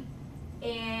journey,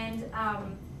 and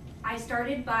I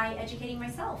started by educating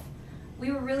myself.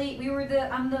 We were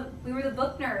the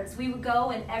book nerds. We would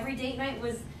go, and every date night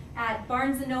was at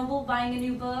Barnes & Noble buying a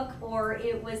new book, or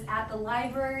it was at the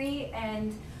library,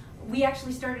 and we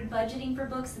actually started budgeting for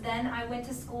books. Then I went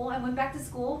to school. I went back to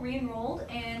school, re-enrolled,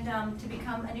 and to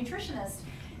become a nutritionist.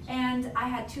 And I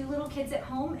had 2 little kids at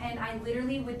home, and I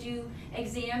literally would do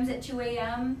exams at 2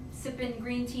 a.m., sipping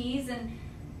green teas. And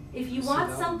if you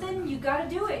want something, you got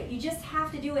to do it. You just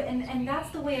have to do it. And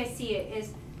that's the way I see it,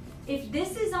 is if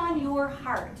this is on your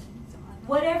heart,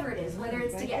 whatever it is, whether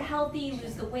it's to get healthy,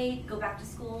 lose the weight, go back to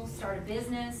school, start a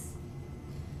business,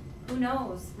 who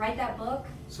knows, write that book.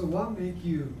 So what made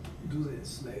you do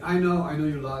this? Like, I know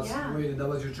you lost Yeah. weight and that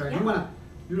was your track. Yeah.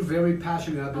 You're very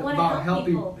passionate I wanna about help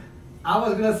helping. people. I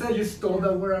was gonna say, you stole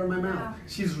that word out of my mouth. Yeah.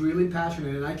 She's really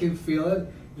passionate, and I can feel it.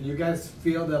 And you guys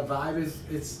feel the vibe.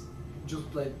 It's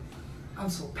just like, I'm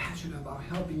so passionate about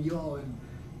helping y'all.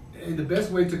 And the best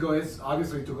way to go is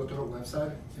obviously to go to her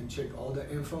website and check all the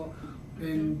info.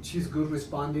 And she's good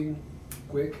responding,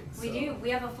 quick. We so. do.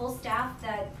 We have a full staff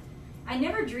that I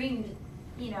never dreamed,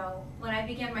 when I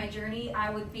began my journey, I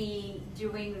would be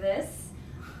doing this.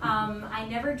 I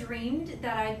never dreamed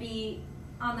that I'd be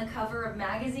on the cover of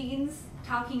magazines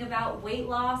talking about weight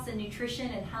loss and nutrition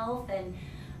and health and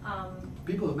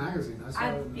People's Magazine. I saw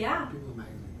it in yeah. People's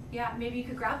Magazine. yeah, maybe you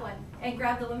could grab one and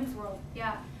grab the Women's World.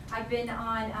 Yeah, I've been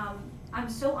on. I'm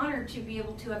so honored to be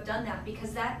able to have done that,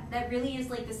 because that really is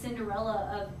like the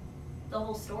Cinderella of the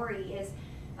whole story. Is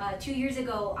 2 years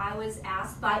ago I was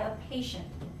asked by a patient.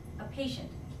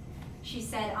 She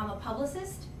said, I'm a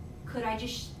publicist. Could I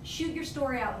just shoot your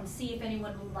story out and see if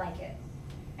anyone would like it?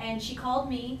 And she called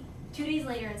me 2 days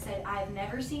later and said, I've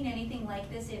never seen anything like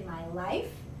this in my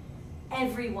life.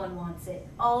 Everyone wants it.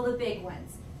 All the big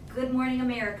ones. Good Morning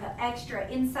America, Extra,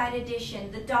 Inside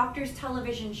Edition, The Doctor's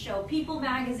Television Show, People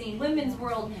Magazine, Women's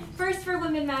World, First for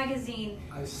Women Magazine.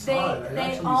 I saw it. I They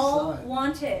actually all saw it.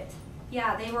 want it.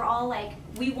 Yeah, they were all like,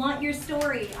 we want your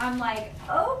story. I'm like,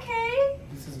 okay.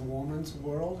 This is Woman's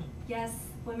World. Yes,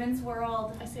 Women's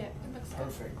World. I see it. It looks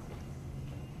Perfect.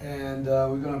 And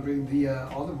we're gonna bring the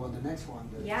other one, the next one.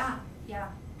 the Yeah.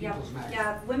 People's Magazine.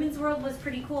 Yeah, Women's World was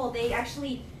pretty cool. They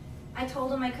actually, I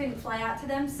told them I couldn't fly out to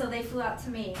them, so they flew out to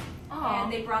me. Aw,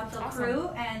 And they brought the that's crew,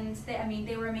 and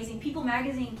they were amazing. People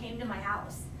Magazine came to my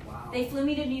house. Wow. They flew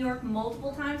me to New York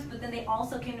multiple times, but then they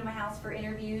also came to my house for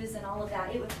interviews and all of that.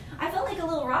 I felt like a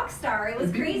little rock star. It was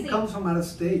and people crazy. come from out of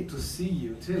state to see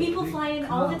you too. People They fly in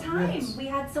come all the out, time. yes. We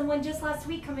had someone just last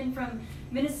week come in from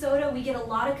Minnesota. We get a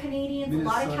lot of Canadians, a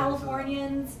lot of Minnesota,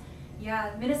 Californians.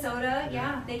 Yeah, Minnesota.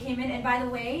 Yeah, they came in. And by the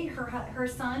way, her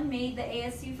son made the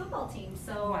ASU football team.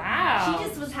 So Wow. she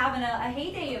just was having a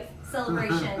heyday of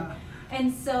celebration.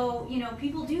 And so,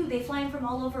 people they fly in from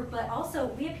all over. But also,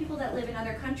 we have people that live in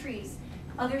other countries,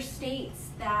 other states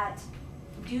that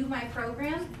do my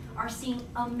program, are seeing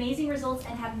amazing results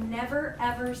and have never,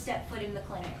 ever stepped foot in the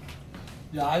clinic.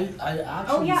 Yeah, I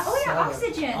actually. Oh yeah, saw that.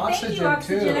 Oxygen. Thank you,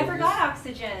 Oxygen. too. I forgot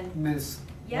Oxygen. Miss.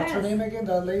 Yes. What's her name again?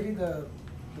 The lady, the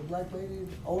black lady,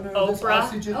 owner of this Oprah.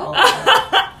 Oxygen. Oh.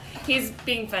 Oh, He's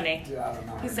being funny. yeah, I don't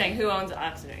know. He's saying, who owns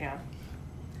Oxygen? Yeah.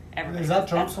 Everybody. Is that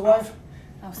Trump's wife?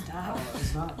 Oh, stop. Oh,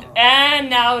 it's not. Oh. And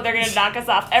now they're going to knock us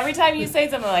off every time you say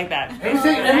something like that.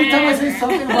 Every time I say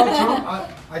something about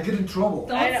Trump, I get in trouble.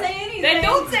 Don't I know. say anything. Then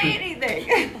don't say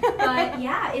anything. But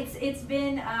yeah, it's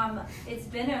been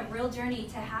a real journey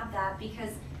to have that, because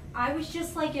I was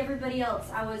just like everybody else.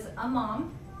 I was a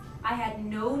mom. I had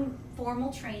no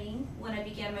formal training when I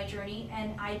began my journey,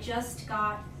 and I just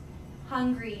got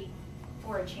hungry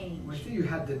for a change. I think you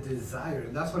had the desire,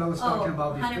 and that's what I was talking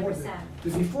about before. 100%.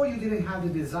 Because before you didn't have the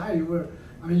desire, you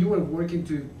were working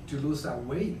to lose that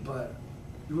weight, but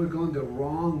you were going the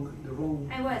wrong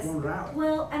route.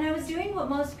 Well, and I was doing what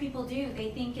most people do. They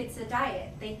think it's a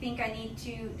diet. They think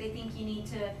you need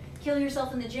to kill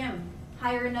yourself in the gym,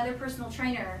 hire another personal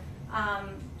trainer,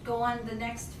 go on the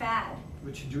next fad.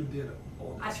 Which you did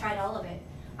all this. I tried all of it.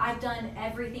 I've done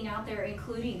everything out there,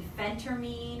 including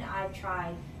phentermine. I've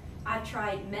tried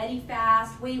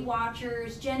Medifast, Weight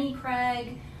Watchers, Jenny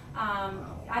Craig.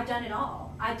 I've done it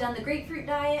all. I've done the grapefruit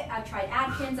diet. I've tried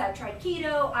Atkins. I've tried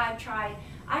keto. I've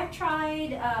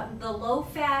tried the low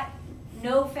fat,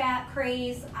 no fat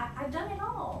craze. I've done it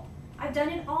all. I've done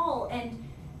it all, and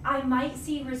I might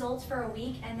see results for a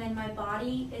week, and then my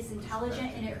body is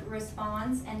intelligent and it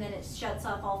responds, and then it shuts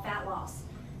off all fat loss.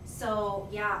 So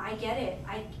yeah, I get it.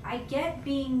 I get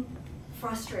being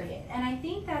frustrated, and I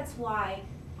think that's why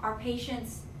our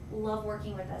patients love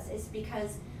working with us. It's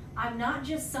because I'm not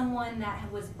just someone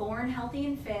that was born healthy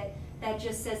and fit that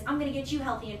just says, I'm gonna get you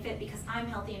healthy and fit because I'm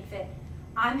healthy and fit.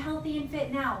 I'm healthy and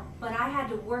fit now, but I had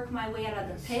to work my way out of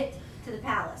the pit to the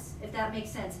palace, if that makes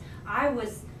sense. I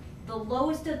was the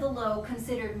lowest of the low,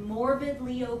 considered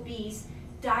morbidly obese,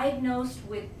 diagnosed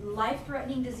with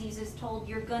life-threatening diseases, told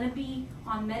you're gonna be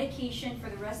on medication for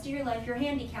the rest of your life, you're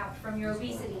handicapped from your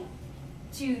obesity,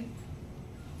 to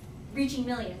reaching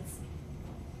millions.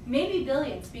 Maybe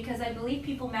billions, because I believe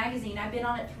People magazine, I've been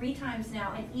on it 3 times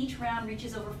now, and each round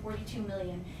reaches over 42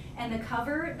 million. And the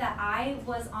cover that I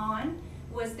was on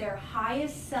was their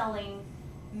highest selling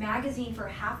magazine for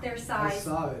half their size I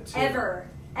saw it too.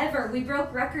 ever. We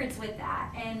broke records with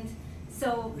that. And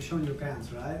so You're showing your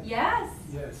pants, right? yes.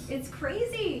 Yes. It's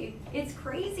crazy. It's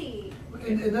crazy.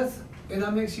 And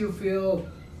that makes you feel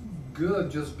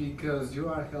good just because you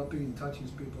are helping and touching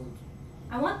people.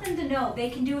 I want them to know they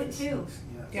can do it too.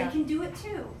 Yes. They can do it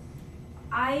too.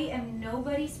 I am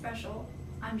nobody special.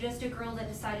 I'm just a girl that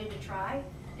decided to try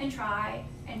and try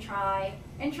and try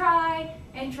and try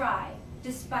and try,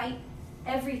 despite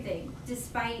everything,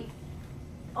 despite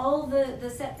all the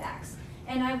setbacks.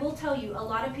 And I will tell you, a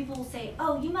lot of people will say,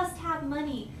 oh, you must have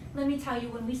money. Let me tell you,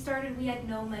 when we started, we had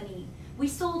no money. We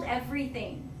sold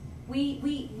everything. We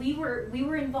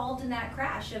were involved in that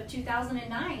crash of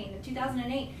 2009 and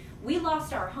 2008. We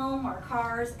lost our home, our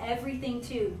cars, everything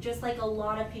too, just like a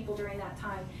lot of people during that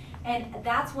time. And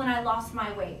that's when I lost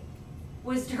my weight,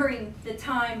 was during the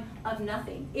time of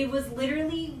nothing. It was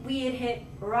literally, we had hit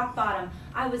rock bottom.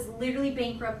 I was literally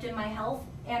bankrupt in my health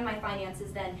and my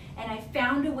finances then. And I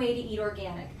found a way to eat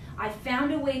organic. I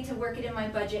found a way to work it in my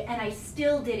budget, and I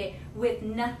still did it with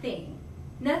nothing.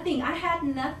 Nothing. I had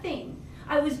nothing.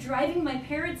 I was driving my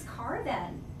parents' car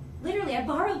then. Literally, I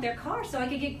borrowed their car so I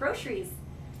could get groceries.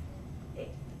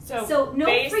 So no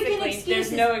freaking excuses.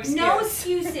 There's no excuse. No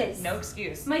excuses. No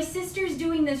excuse. My sister's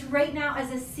doing this right now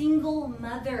as a single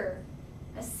mother,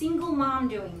 a single mom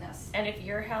doing this. And if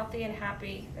you're healthy and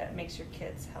happy, that makes your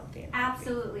kids healthy and happy.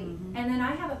 Absolutely. Mm-hmm. And then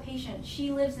I have a patient.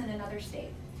 She lives in another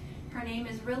state. Her name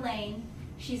is Relaine.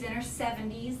 She's in her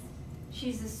 70s.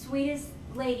 She's the sweetest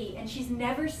lady, and she's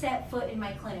never set foot in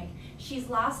my clinic. She's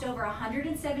lost over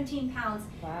 117 pounds,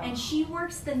 wow. And she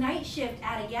works the night shift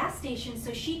at a gas station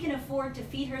so she can afford to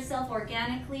feed herself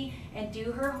organically and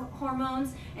do her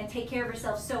hormones and take care of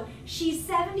herself. So she's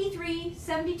 72,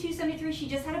 73. She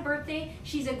just had a birthday.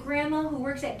 She's a grandma who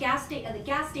works at the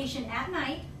gas station at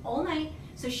night, all night,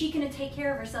 so she can take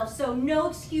care of herself. So no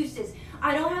excuses.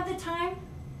 I don't have the time.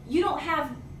 You don't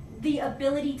have the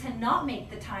ability to not make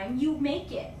the time. You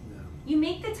make it. You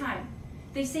make the time.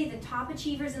 They say the top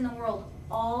achievers in the world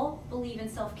all believe in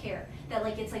self-care. That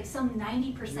it's like some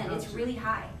 90%. It's really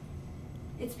high.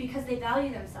 It's because they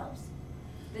value themselves.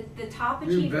 The top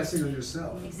achievers. You're investing in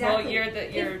yourself. Exactly.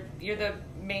 Well, you're the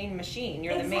main machine.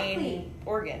 You're the main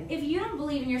organ. If you don't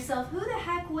believe in yourself, who the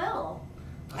heck will?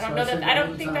 I don't know that. I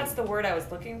don't think that's the word I was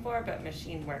looking for, but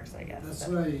machine works, I guess. That's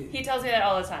right. He tells me that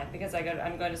all the time because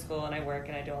I'm going to school and I work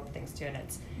and I do all the things too, and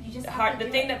it's You just hard. have to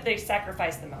The do thing it. that they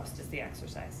sacrifice the most is the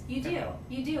exercise. You do.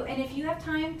 You do. And if you have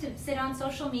time to sit on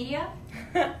social media,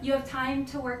 you have time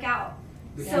to work out.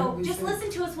 So just listen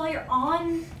to us while you're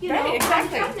on, Right,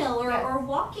 exactly. on a treadmill Yeah. or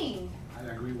walking. I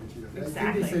agree with you.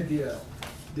 Exactly. I think they said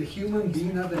the human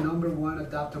being are the #1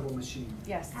 adaptable machine.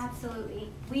 Yes. Absolutely.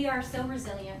 We are so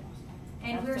resilient,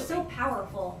 and we're so Absolutely.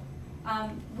 powerful.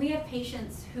 We have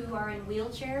patients who are in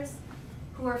wheelchairs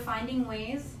who are finding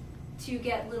ways to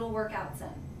get little workouts in.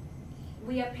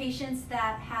 We have patients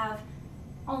that have,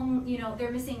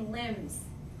 they're missing limbs,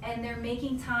 and they're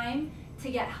making time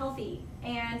to get healthy.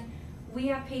 And we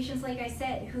have patients, like I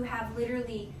said, who have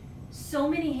literally so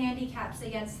many handicaps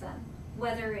against them,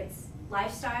 whether it's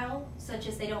lifestyle, such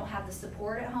as they don't have the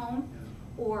support at home,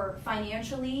 or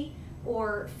financially,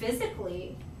 or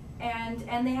physically,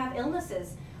 and they have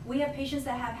illnesses. We have patients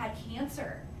that have had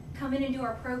cancer come in and do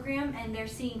our program, and they're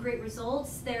seeing great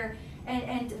results.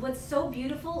 And what's so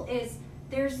beautiful is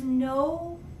there's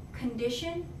no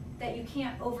condition that you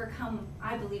can't overcome,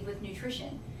 I believe, with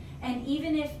nutrition. And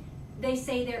even if they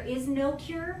say there is no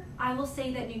cure, I will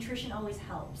say that nutrition always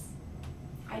helps.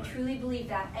 I truly believe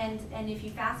that. And if you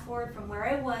fast forward from where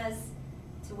I was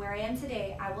to where I am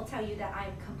today, I will tell you that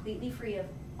I'm completely free of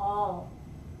all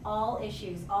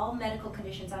issues, all medical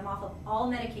conditions. I'm off of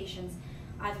all medications.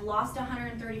 I've lost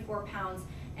 134 pounds,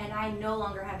 and I no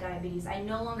longer have diabetes. I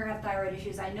no longer have thyroid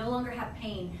issues. I no longer have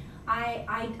pain. I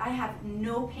have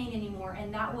no pain anymore,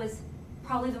 and that was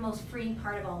probably the most freeing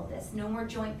part of all of this. No more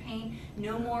joint pain,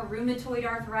 no more rheumatoid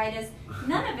arthritis,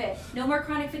 none of it. No more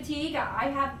chronic fatigue. I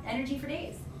have energy for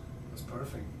days. That's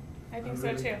perfect. I think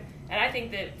so too. And I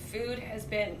think that food has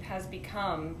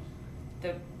become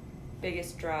the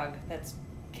biggest drug that's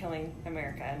killing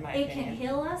America, in my opinion. It can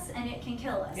heal us and it can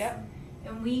kill us. Yep.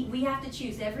 And we have to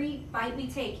choose. Every bite we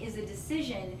take is a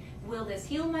decision. Will this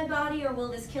heal my body or will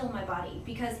this kill my body?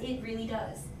 Because it really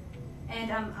does.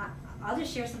 And I'll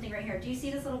just share something right here. Do you see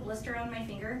this little blister on my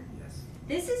finger? Yes.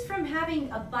 This is from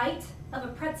having a bite of a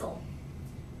pretzel.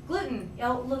 Gluten.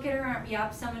 Oh, look at her arm.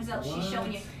 Yep, someone's else. She's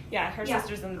showing you. Yeah, her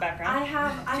sister's in the background.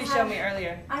 She showed me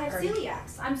earlier. I have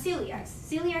celiac. I'm celiac.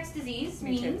 Celiac disease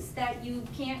means that you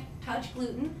can't touch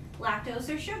gluten,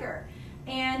 lactose, or sugar.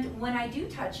 And when I do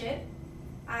touch it,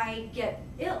 I get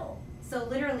ill. So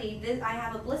literally, I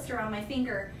have a blister on my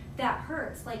finger that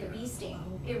hurts like a bee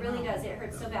sting. It really does. It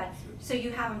hurts so bad. So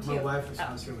you have them too. My wife is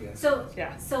on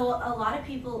celiac. So a lot of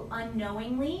people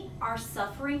unknowingly are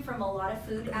suffering from a lot of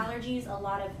food allergies, a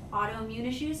lot of autoimmune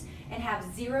issues, and have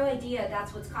zero idea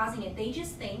that's what's causing it. They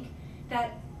just think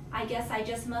that, I guess I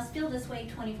just must feel this way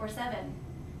 24/7.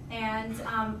 And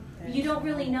you don't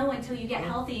really know until you get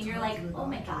healthy and you're like, oh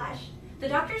my gosh. The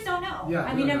doctors don't know. Yeah,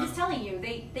 I mean, I'm just telling you,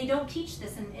 they don't teach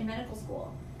this in medical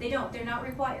school. They don't. They're not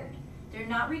required. They're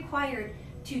not required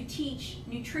to teach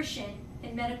nutrition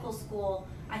in medical school.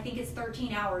 I think it's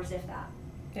 13 hours, if that.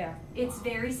 Yeah. It's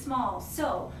very small.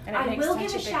 So I will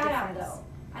give a shout out, though.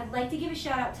 I'd like to give a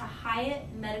shout out to Hyatt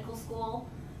Medical School,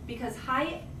 because the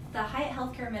Hyatt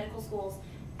Healthcare Medical Schools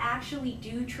actually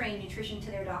do train nutrition to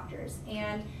their doctors.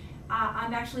 And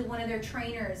I'm actually one of their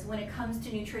trainers when it comes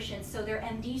to nutrition. So their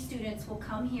MD students will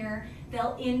come here,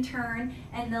 they'll intern,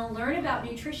 and they'll learn about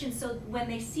nutrition. So when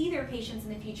they see their patients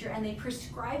in the future and they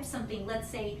prescribe something, let's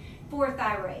say for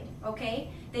thyroid,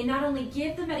 okay? They not only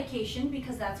give the medication,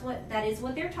 because that is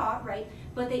what they're taught, right?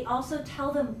 But they also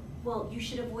tell them, well, you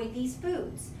should avoid these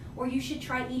foods, or you should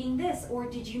try eating this, or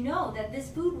did you know that this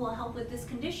food will help with this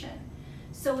condition?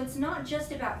 So it's not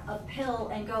just about a pill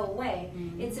and go away.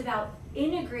 Mm-hmm. It's about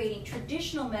integrating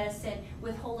traditional medicine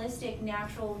with holistic,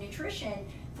 natural nutrition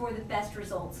for the best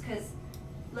results. Because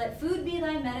let food be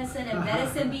thy medicine and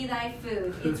medicine be thy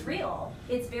food. It's real.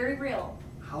 It's very real.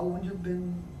 How long you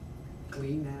been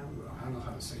clean now? I don't know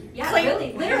how to say it. Yeah,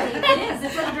 really, literally, it is.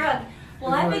 It's like a drug.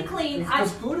 Well, I've been clean.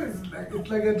 Because food is it's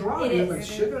like a drug. It is. Like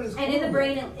sugar is. And in the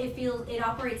brain, it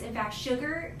operates. In fact,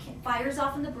 sugar fires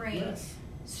off in the brain. Yes.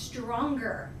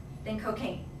 Stronger than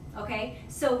cocaine. Okay,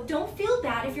 so don't feel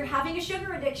bad if you're having a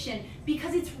sugar addiction,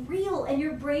 because it's real, and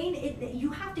your brain,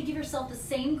 you have to give yourself the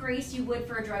same grace you would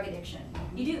for a drug addiction.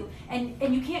 You do,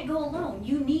 and you can't go alone.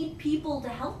 You need people to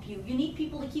help you. You need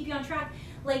people to keep you on track.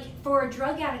 Like for a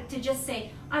drug addict to just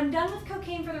say, I'm done with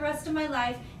cocaine for the rest of my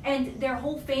life, and their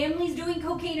whole family's doing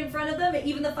cocaine in front of them,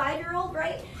 even the 5-year-old,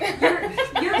 right?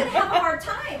 You're gonna have a hard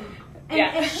time.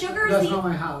 And sugar is not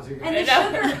my house. And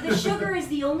the sugar is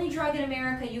the only drug in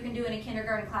America you can do in a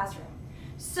kindergarten classroom.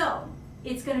 So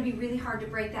it's going to be really hard to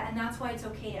break that, and that's why it's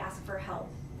okay to ask for help.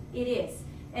 It is.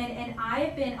 And I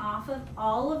have been off of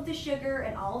all of the sugar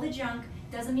and all the junk.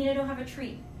 Doesn't mean I don't have a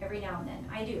treat every now and then.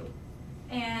 I do.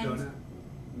 And donut?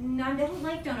 No, I don't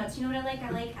like donuts. You know what I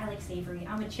like? I like savory.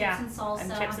 I'm a chips and salsa.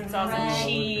 I'm chips and salsa and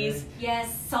cheese.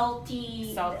 Yes,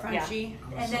 salty. Crunchy.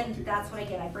 Yeah. And then that's what I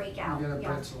get. I break out. You get a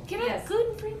pretzel. Get a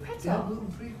gluten-free pretzel. Yeah,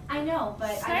 gluten-free. I know,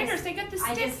 but Snyder's, they got the sticks.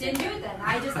 I just didn't do it then.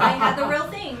 I had the real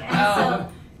thing. And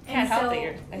can't help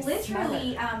that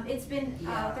literally, it's been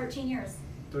 13 years.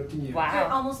 13 years. Wow.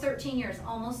 Almost 13 years.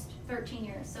 Almost 13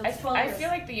 years. So it's 12 years. I feel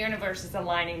like the universe is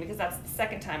aligning, because that's the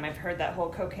second time I've heard that whole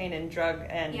cocaine and drug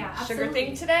and sugar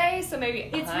thing today. So maybe I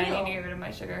need to get rid of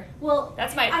my sugar. Well,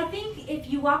 I think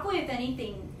if you walk away with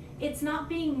anything, it's not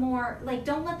being more, like,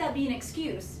 don't let that be an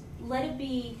excuse. let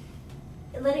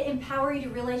it empower you to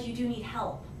realize you do need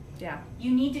help. Yeah.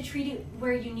 You need to treat it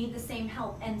where you need the same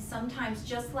help. And sometimes,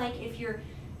 just like if you're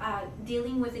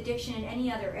dealing with addiction in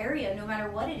any other area, no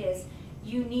matter what it is,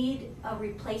 you need a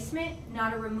replacement,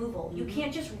 not a removal. You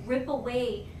can't just rip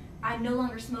away, I'm no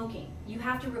longer smoking. You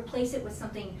have to replace it with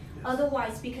something.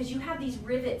 Otherwise, because you have these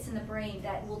rivets in the brain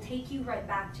that will take you right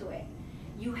back to it.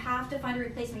 You have to find a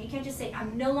replacement. You can't just say,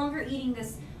 I'm no longer eating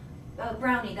this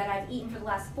brownie that I've eaten for the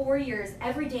last 4 years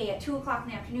every day at 2 o'clock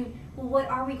in the afternoon. Well, what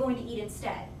are we going to eat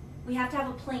instead? We have to have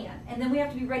a plan, and then we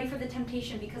have to be ready for the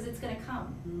temptation because it's going to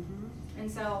come.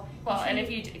 And so, well, and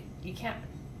if you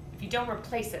don't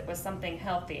replace it with something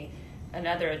healthy,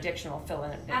 another addiction will fill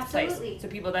in its place. So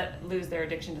people that lose their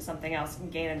addiction to something else can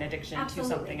gain an addiction to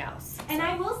something else. And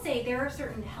I will say there are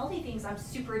certain healthy things I'm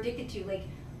super addicted to. Like,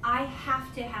 I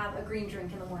have to have a green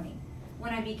drink in the morning.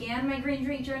 When I began my green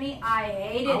drink journey, I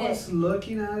hated it. I was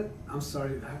looking at, I'm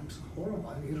sorry, I'm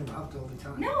horrible. I interrupt all the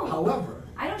time. No. However.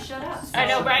 I don't shut up. I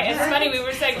know, right? It's funny. We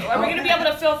were saying, are we going to be able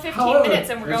to fill 15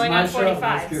 minutes and we're going on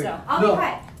 45? So I'll be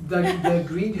quiet. The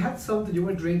green, you had something, you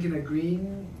were drinking a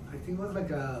green, I think it was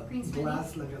like a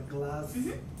glass,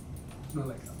 no,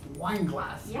 like a wine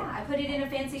glass. Yeah, I put it in a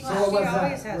fancy glass. So She what was that?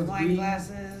 always has Was wine green?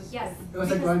 glasses. Yes. It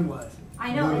was like wine was.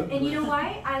 I know, and you know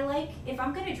why? I like, if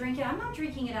I'm going to drink it, I'm not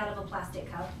drinking it out of a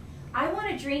plastic cup. I want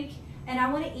to drink and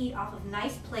I want to eat off of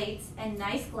nice plates and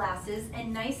nice glasses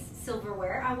and nice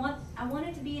silverware. I want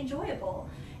it to be enjoyable.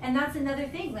 And that's another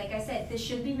thing. Like I said, this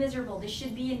should be miserable. This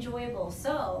should be enjoyable.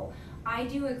 So I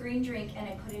do a green drink and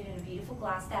I put it in a beautiful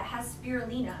glass that has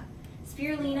spirulina.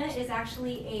 Spirulina is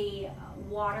actually a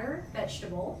water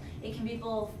vegetable. It can be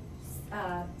both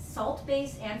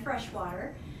salt-based and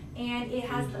freshwater. And it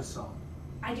has just salt.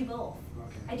 I do both.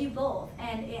 Okay. I do both.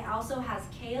 And it also has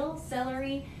kale,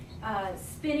 celery,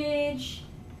 spinach.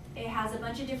 It has a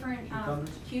bunch of different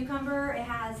cucumber. It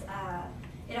has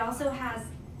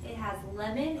it has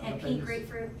lemon and pink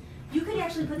grapefruit. You could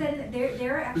actually put that in.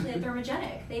 They're actually a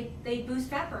thermogenic. They boost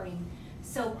fat burning.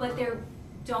 So, but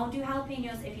don't do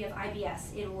jalapenos if you have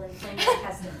IBS. It will inflame your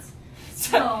intestines.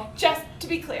 So just to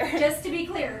be clear. Just to be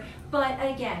clear. But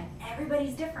again,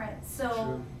 everybody's different. So.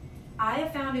 Sure. I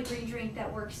have found a green drink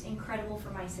that works incredible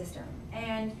for my system.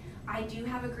 And I do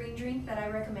have a green drink that I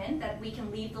recommend that we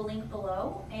can leave the link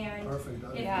below. And if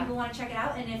people want to check it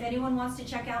out, and if anyone wants to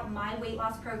check out my weight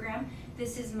loss program,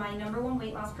 this is my #1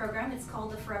 weight loss program. It's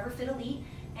called the Forever Fit Elite.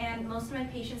 And most of my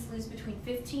patients lose between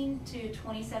 15 to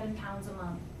 27 pounds a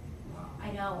month. Wow.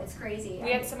 I know, it's crazy. We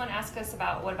had someone ask us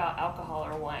what about alcohol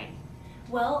or wine?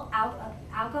 Well,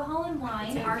 alcohol and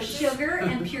wine are sugar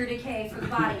and pure decay for the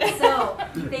body. So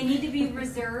they need to be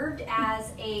reserved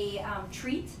as a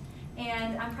treat.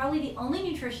 And I'm probably the only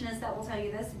nutritionist that will tell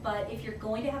you this, but if you're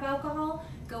going to have alcohol,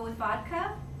 go with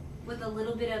vodka with a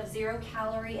little bit of 0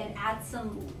 calorie and add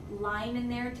some lime in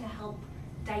there to help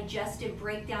digest and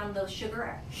break down those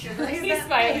sugars. He's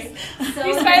smiling. So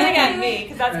he's smiling at me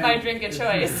because that's my drink of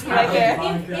choice right there.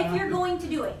 If you're going to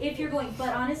do it, but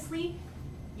honestly,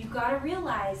 you've got to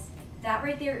realize that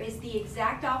right there is the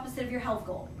exact opposite of your health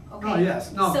goal. Okay? Oh,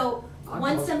 yes. No. So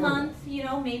once a month,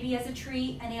 maybe as a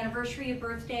treat, an anniversary, a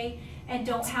birthday, and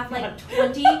don't have like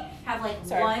 20, have like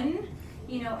one,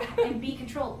 and be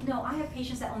controlled. No, I have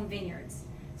patients that own vineyards.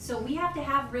 So we have to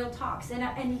have real talks.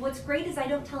 And what's great is I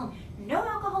don't tell them, no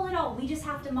alcohol at all. We just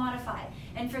have to modify.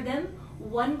 And for them,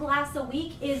 1 glass a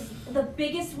week is the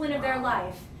biggest win of their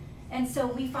life. And so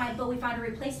we find a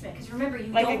replacement. Because remember,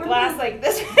 you like don't a glass like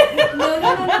this.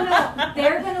 No.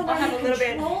 They're going to learn to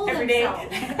control themselves.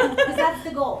 Because that's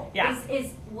the goal. Yeah.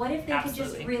 Is what if they could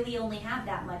just really only have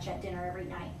that much at dinner every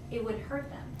night? It would hurt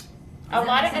them. A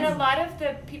lot of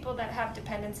the people that have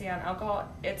dependency on alcohol,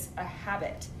 it's a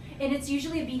habit. And it's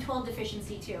usually a B12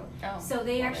 deficiency too. Oh, so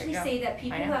they actually say that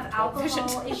people who have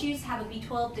alcohol issues have a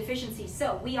B12 deficiency.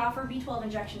 So we offer B12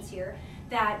 injections here.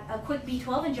 That a quick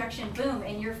B12 injection, boom,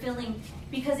 and you're feeling,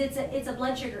 because it's a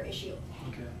blood sugar issue.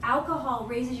 Okay. Alcohol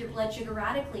raises your blood sugar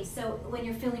radically. So when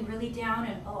you're feeling really down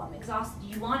and I'm exhausted,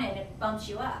 you want it and it bumps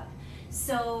you up.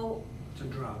 So it's a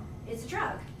drug. It's a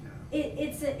drug. Yeah.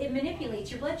 It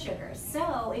manipulates your blood sugar.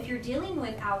 So if you're dealing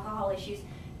with alcohol issues,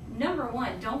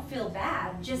 #1, don't feel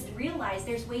bad. Just realize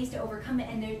there's ways to overcome it,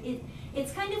 and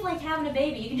it's kind of like having a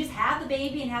baby. You can just have the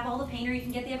baby and have all the pain, or you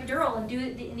can get the epidural and do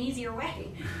it an easier way.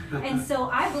 And so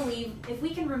I believe if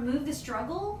we can remove the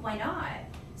struggle, why not?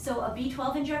 So a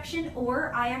B12 injection,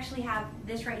 or I actually have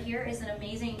this right here is an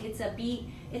amazing. It's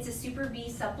a Super B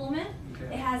supplement.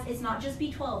 Okay. It's not just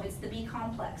B12. It's the B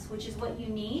complex, which is what you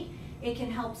need. It can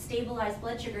help stabilize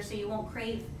blood sugar, so you won't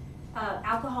crave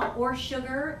alcohol or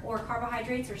sugar or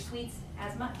carbohydrates or sweets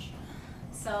as much.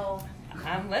 So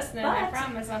I'm listening. But- I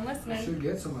promise, I'm I listening. should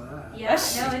get some of that. Yeah,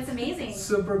 no, it's amazing.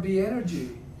 Super B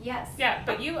energy. Yes. Yeah,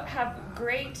 but you have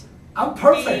great. I'm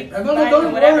perfect. Be And don't mindful,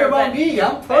 worry whatever, about but- me.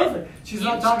 I'm perfect. She's you-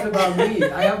 not talking about me.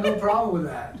 I have no problem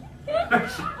with that.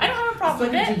 I don't have a problem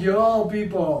with I'm talking it. to y'all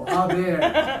people out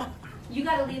there. You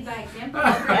got to lead by example.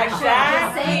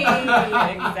 Exactly. Just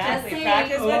Exactly. saying.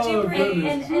 Practice what you Oh, preach.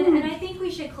 goodness. And I think we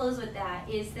should close with that,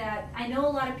 is that I know a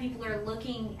lot of people are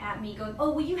looking at me going,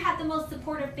 oh, well, you have the most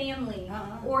supportive family,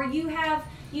 or you have,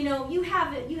 you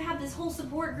have this whole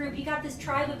support group, you got this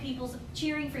tribe of people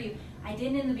cheering for you. I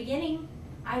didn't in the beginning.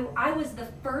 I was the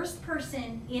first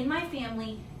person in my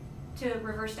family to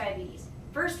reverse diabetes.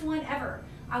 First one ever.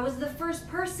 I was the first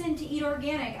person to eat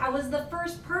organic. I was the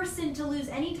first person to lose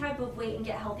any type of weight and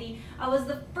get healthy. I was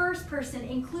the first person,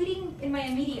 including in my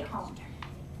immediate home.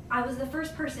 I was the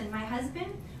first person. My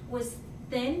husband was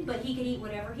thin, but he could eat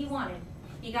whatever he wanted.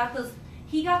 He got the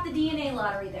DNA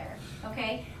lottery there,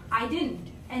 okay? I didn't.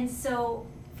 And so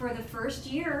for the first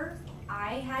year,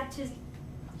 I had to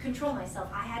control myself.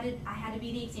 I had to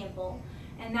be the example.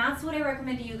 And that's what I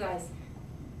recommend to you guys.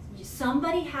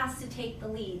 Somebody has to take the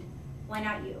lead. Why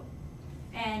not you?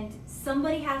 And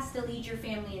somebody has to lead your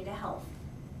family into health.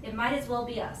 It might as well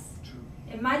be us. True.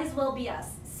 It might as well be us.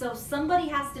 So somebody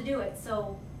has to do it.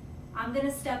 So I'm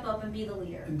gonna step up and be the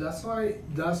leader. And that's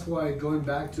why going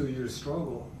back to your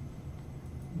struggle,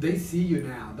 they see you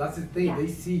now. That's the thing. Yeah. They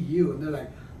see you and they're like,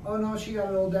 oh no, she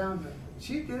got it all down.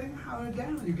 She didn't have it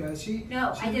down, you guys.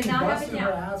 No, I did been not have it busting down.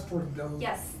 her ass for the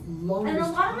Yes. longest And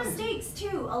a lot time. of mistakes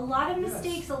too. A lot of Yes.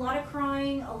 mistakes, a lot of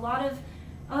crying, a lot of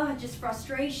just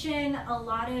frustration, a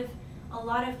lot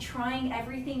of trying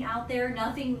everything out there.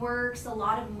 Nothing works, a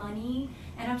lot of money.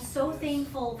 And I'm so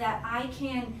thankful that I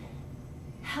can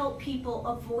help people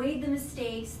avoid the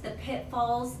mistakes, the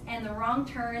pitfalls, and the wrong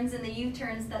turns and the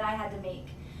U-turns that I had to make.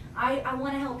 I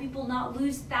want to help people not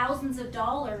lose thousands of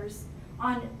dollars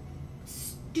on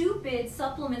stupid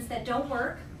supplements that don't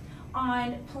work,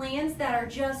 on plans that are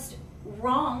just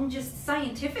wrong, just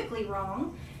scientifically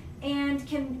wrong, and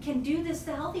can do this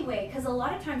the healthy way. Because a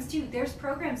lot of times too, there's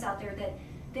programs out there that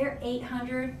they're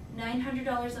 $800,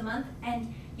 $900 a month,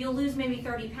 and you'll lose maybe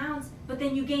 30 pounds, but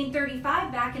then you gain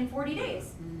 35 back in 40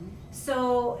 days.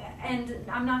 So, and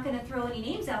I'm not going to throw any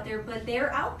names out there, but they're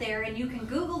out there, and you can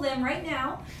Google them right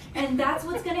now, and that's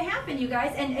what's going to happen, you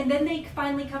guys. And then they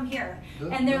finally come here,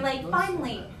 and they're like,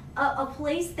 finally, a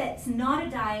place that's not a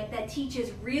diet, that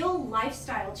teaches real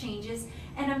lifestyle changes,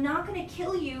 and I'm not going to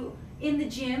kill you in the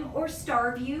gym or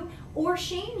starve you or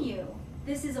shame you.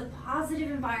 This is a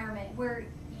positive environment where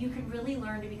you can really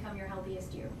learn to become your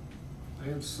healthiest you. I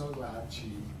am so glad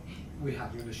we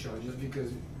have you on the show, just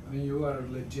because I mean you are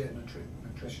a legit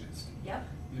nutritionist. Yep.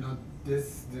 You know,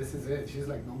 this is it. She's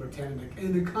like number 10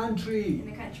 in the country. In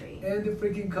the country. In the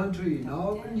freaking country,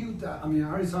 no? In Utah. I mean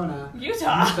Arizona.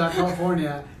 Utah,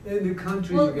 California. In the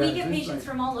country. Well, you guys. we get It's patients like,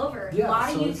 from all over. Yeah, a lot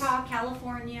so of it's- Utah,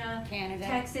 California, Canada.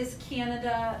 Texas,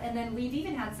 Canada, and then we've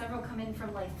even had several come in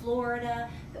from like Florida,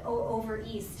 over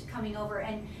east, coming over,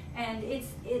 and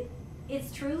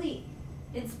it's truly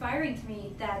inspiring to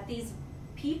me that these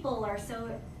people are so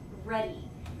ready.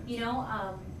 You know,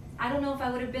 I don't know if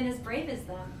I would have been as brave as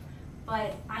them,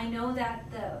 but I know that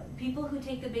the people who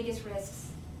take the biggest risks,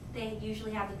 they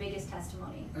usually have the biggest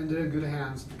testimony. And they're in good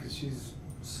hands because she's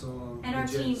so And our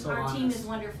legit, team, so our team honest. is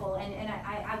wonderful, and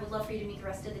I would love for you to meet the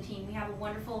rest of the team. We have a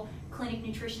wonderful clinic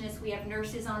nutritionist. We have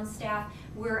nurses on staff.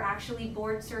 We're actually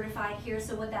board certified here.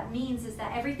 So what that means is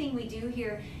that everything we do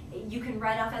here, you can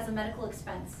write off as a medical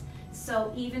expense.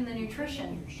 So even the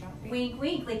nutrition, wink,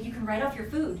 wink, like you can write off your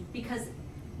food because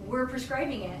we're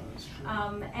prescribing it.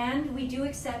 And we do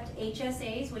accept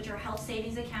HSAs, which are health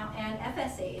savings account, and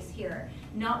FSAs here.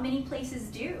 Not many places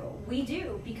do. We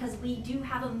do, because we do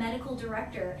have a medical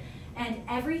director. And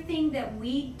everything that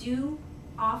we do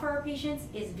offer our patients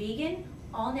is vegan,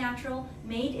 all natural,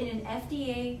 made in an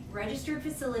FDA registered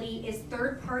facility, is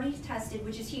third party tested,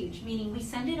 which is huge, meaning we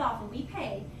send it off and we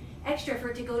pay extra for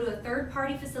it to go to a third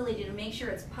party facility to make sure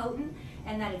it's potent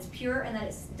and that it's pure and that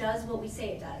it does what we say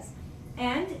it does.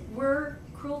 And we're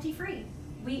cruelty free.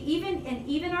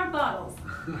 Even our bottles,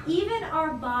 even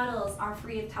our bottles are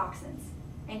free of toxins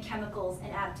and chemicals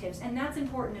and additives, and that's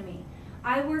important to me.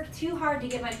 I work too hard to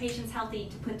get my patients healthy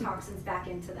to put toxins back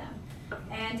into them.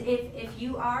 And if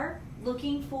you are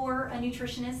looking for a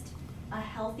nutritionist, a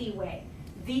healthy way,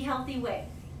 the healthy way,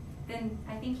 then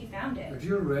I think you found it. If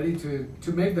you're ready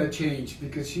to make that change,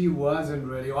 because she wasn't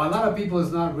ready, or a lot of people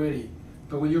is not ready,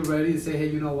 but when you're ready to say, hey,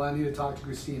 you know what, I need to talk to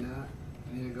Christina,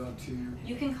 I need to go to...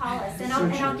 You can call us, and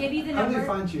I'll give you the How number. do they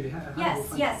find you? How do they Yes,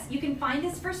 find yes. You can find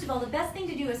us. First of all, the best thing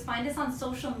to do is find us on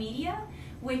social media.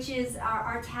 which is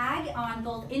our tag on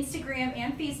both Instagram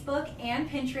and Facebook and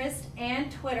Pinterest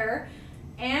and Twitter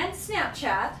and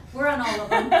Snapchat. We're on all of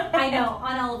them. I know,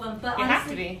 on all of them. But You honestly, have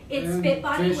to be. it's And Fit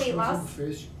Body fish, Weight what's Loss. up,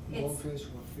 fish? It's What fish?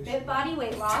 Fit Body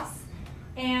Weight Loss.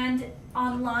 And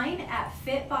online at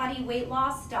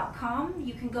fitbodyweightloss.com,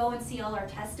 you can go and see all our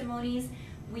testimonies.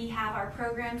 We have our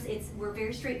programs. We're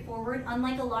very straightforward.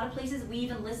 Unlike a lot of places, we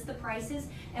even list the prices,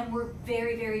 and we're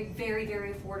very, very, very,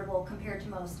 very affordable compared to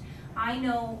most. I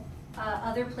know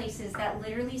other places that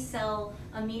literally sell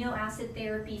amino acid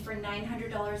therapy for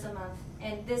 $900 a month,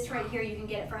 and this right here you can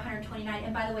get it for $129.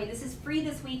 And by the way, this is free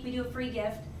this week. We do a free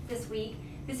gift this week.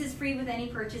 This is free with any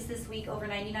purchase this week over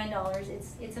 $99.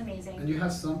 It's amazing. And you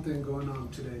have something going on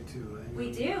today too, right? We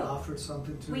You do. Offered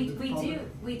something to We the do. public?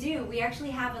 We do. We actually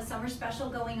have a summer special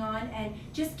going on, and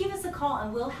just give us a call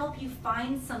and we'll help you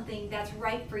find something that's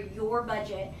right for your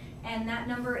budget. And that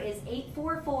number is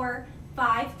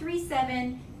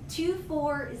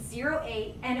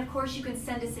 844-537-2408. And of course, you can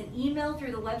send us an email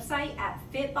through the website at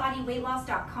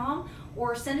fitbodyweightloss.com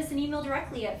or send us an email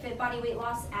directly at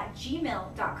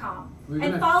fitbodyweightloss@gmail.com. We're And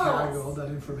gonna follow tag us. all that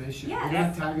information. Yes. We're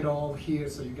gonna tag it all here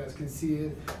so you guys can see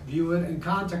it, view it, and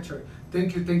contact her.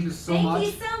 Thank you so Thank much.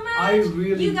 you so much. I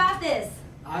really, You got this.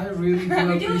 I really do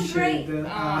You're doing appreciate great.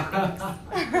 that.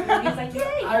 He's like,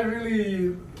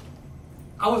 yay.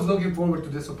 I was looking forward to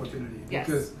this opportunity Yes.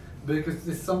 because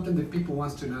it's something that people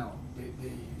wants to know.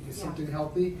 It's Yeah. something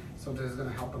healthy, something that's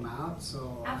gonna help them out.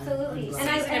 So Absolutely. I'm And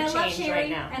glad. It's I gonna love change sharing, right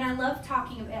now. and I love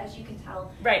talking, as you can tell.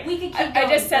 Right. We could keep I going.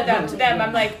 just said that to them.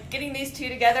 I'm like, getting these two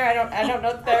together, I don't know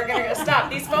if they're gonna stop.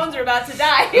 These phones are about to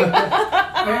die.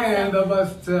 And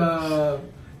about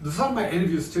some of my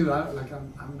interviews too. I'm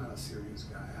not a serious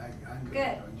guy. I'm Good. go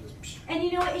and just. And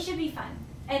you know what? It should be fun.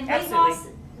 And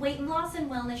Absolutely. weight loss and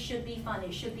wellness should be fun.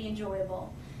 It should be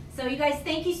enjoyable. So you guys,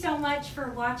 thank you so much for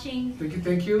watching.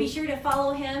 Thank you. Be sure to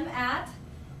follow him at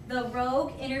the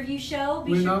Rogue Interview Show.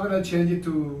 We're not gonna change it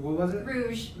to what was it?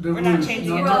 Rouge. The We're not Rouge,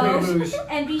 changing it to the Rouge. Rouge.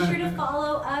 And be sure to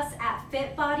follow us at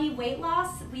Fit Body Weight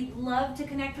Loss. We'd love to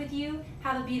connect with you.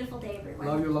 Have a beautiful day, everyone.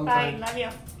 Love you a long Bye. time. Love you.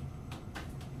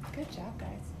 Good job, guys.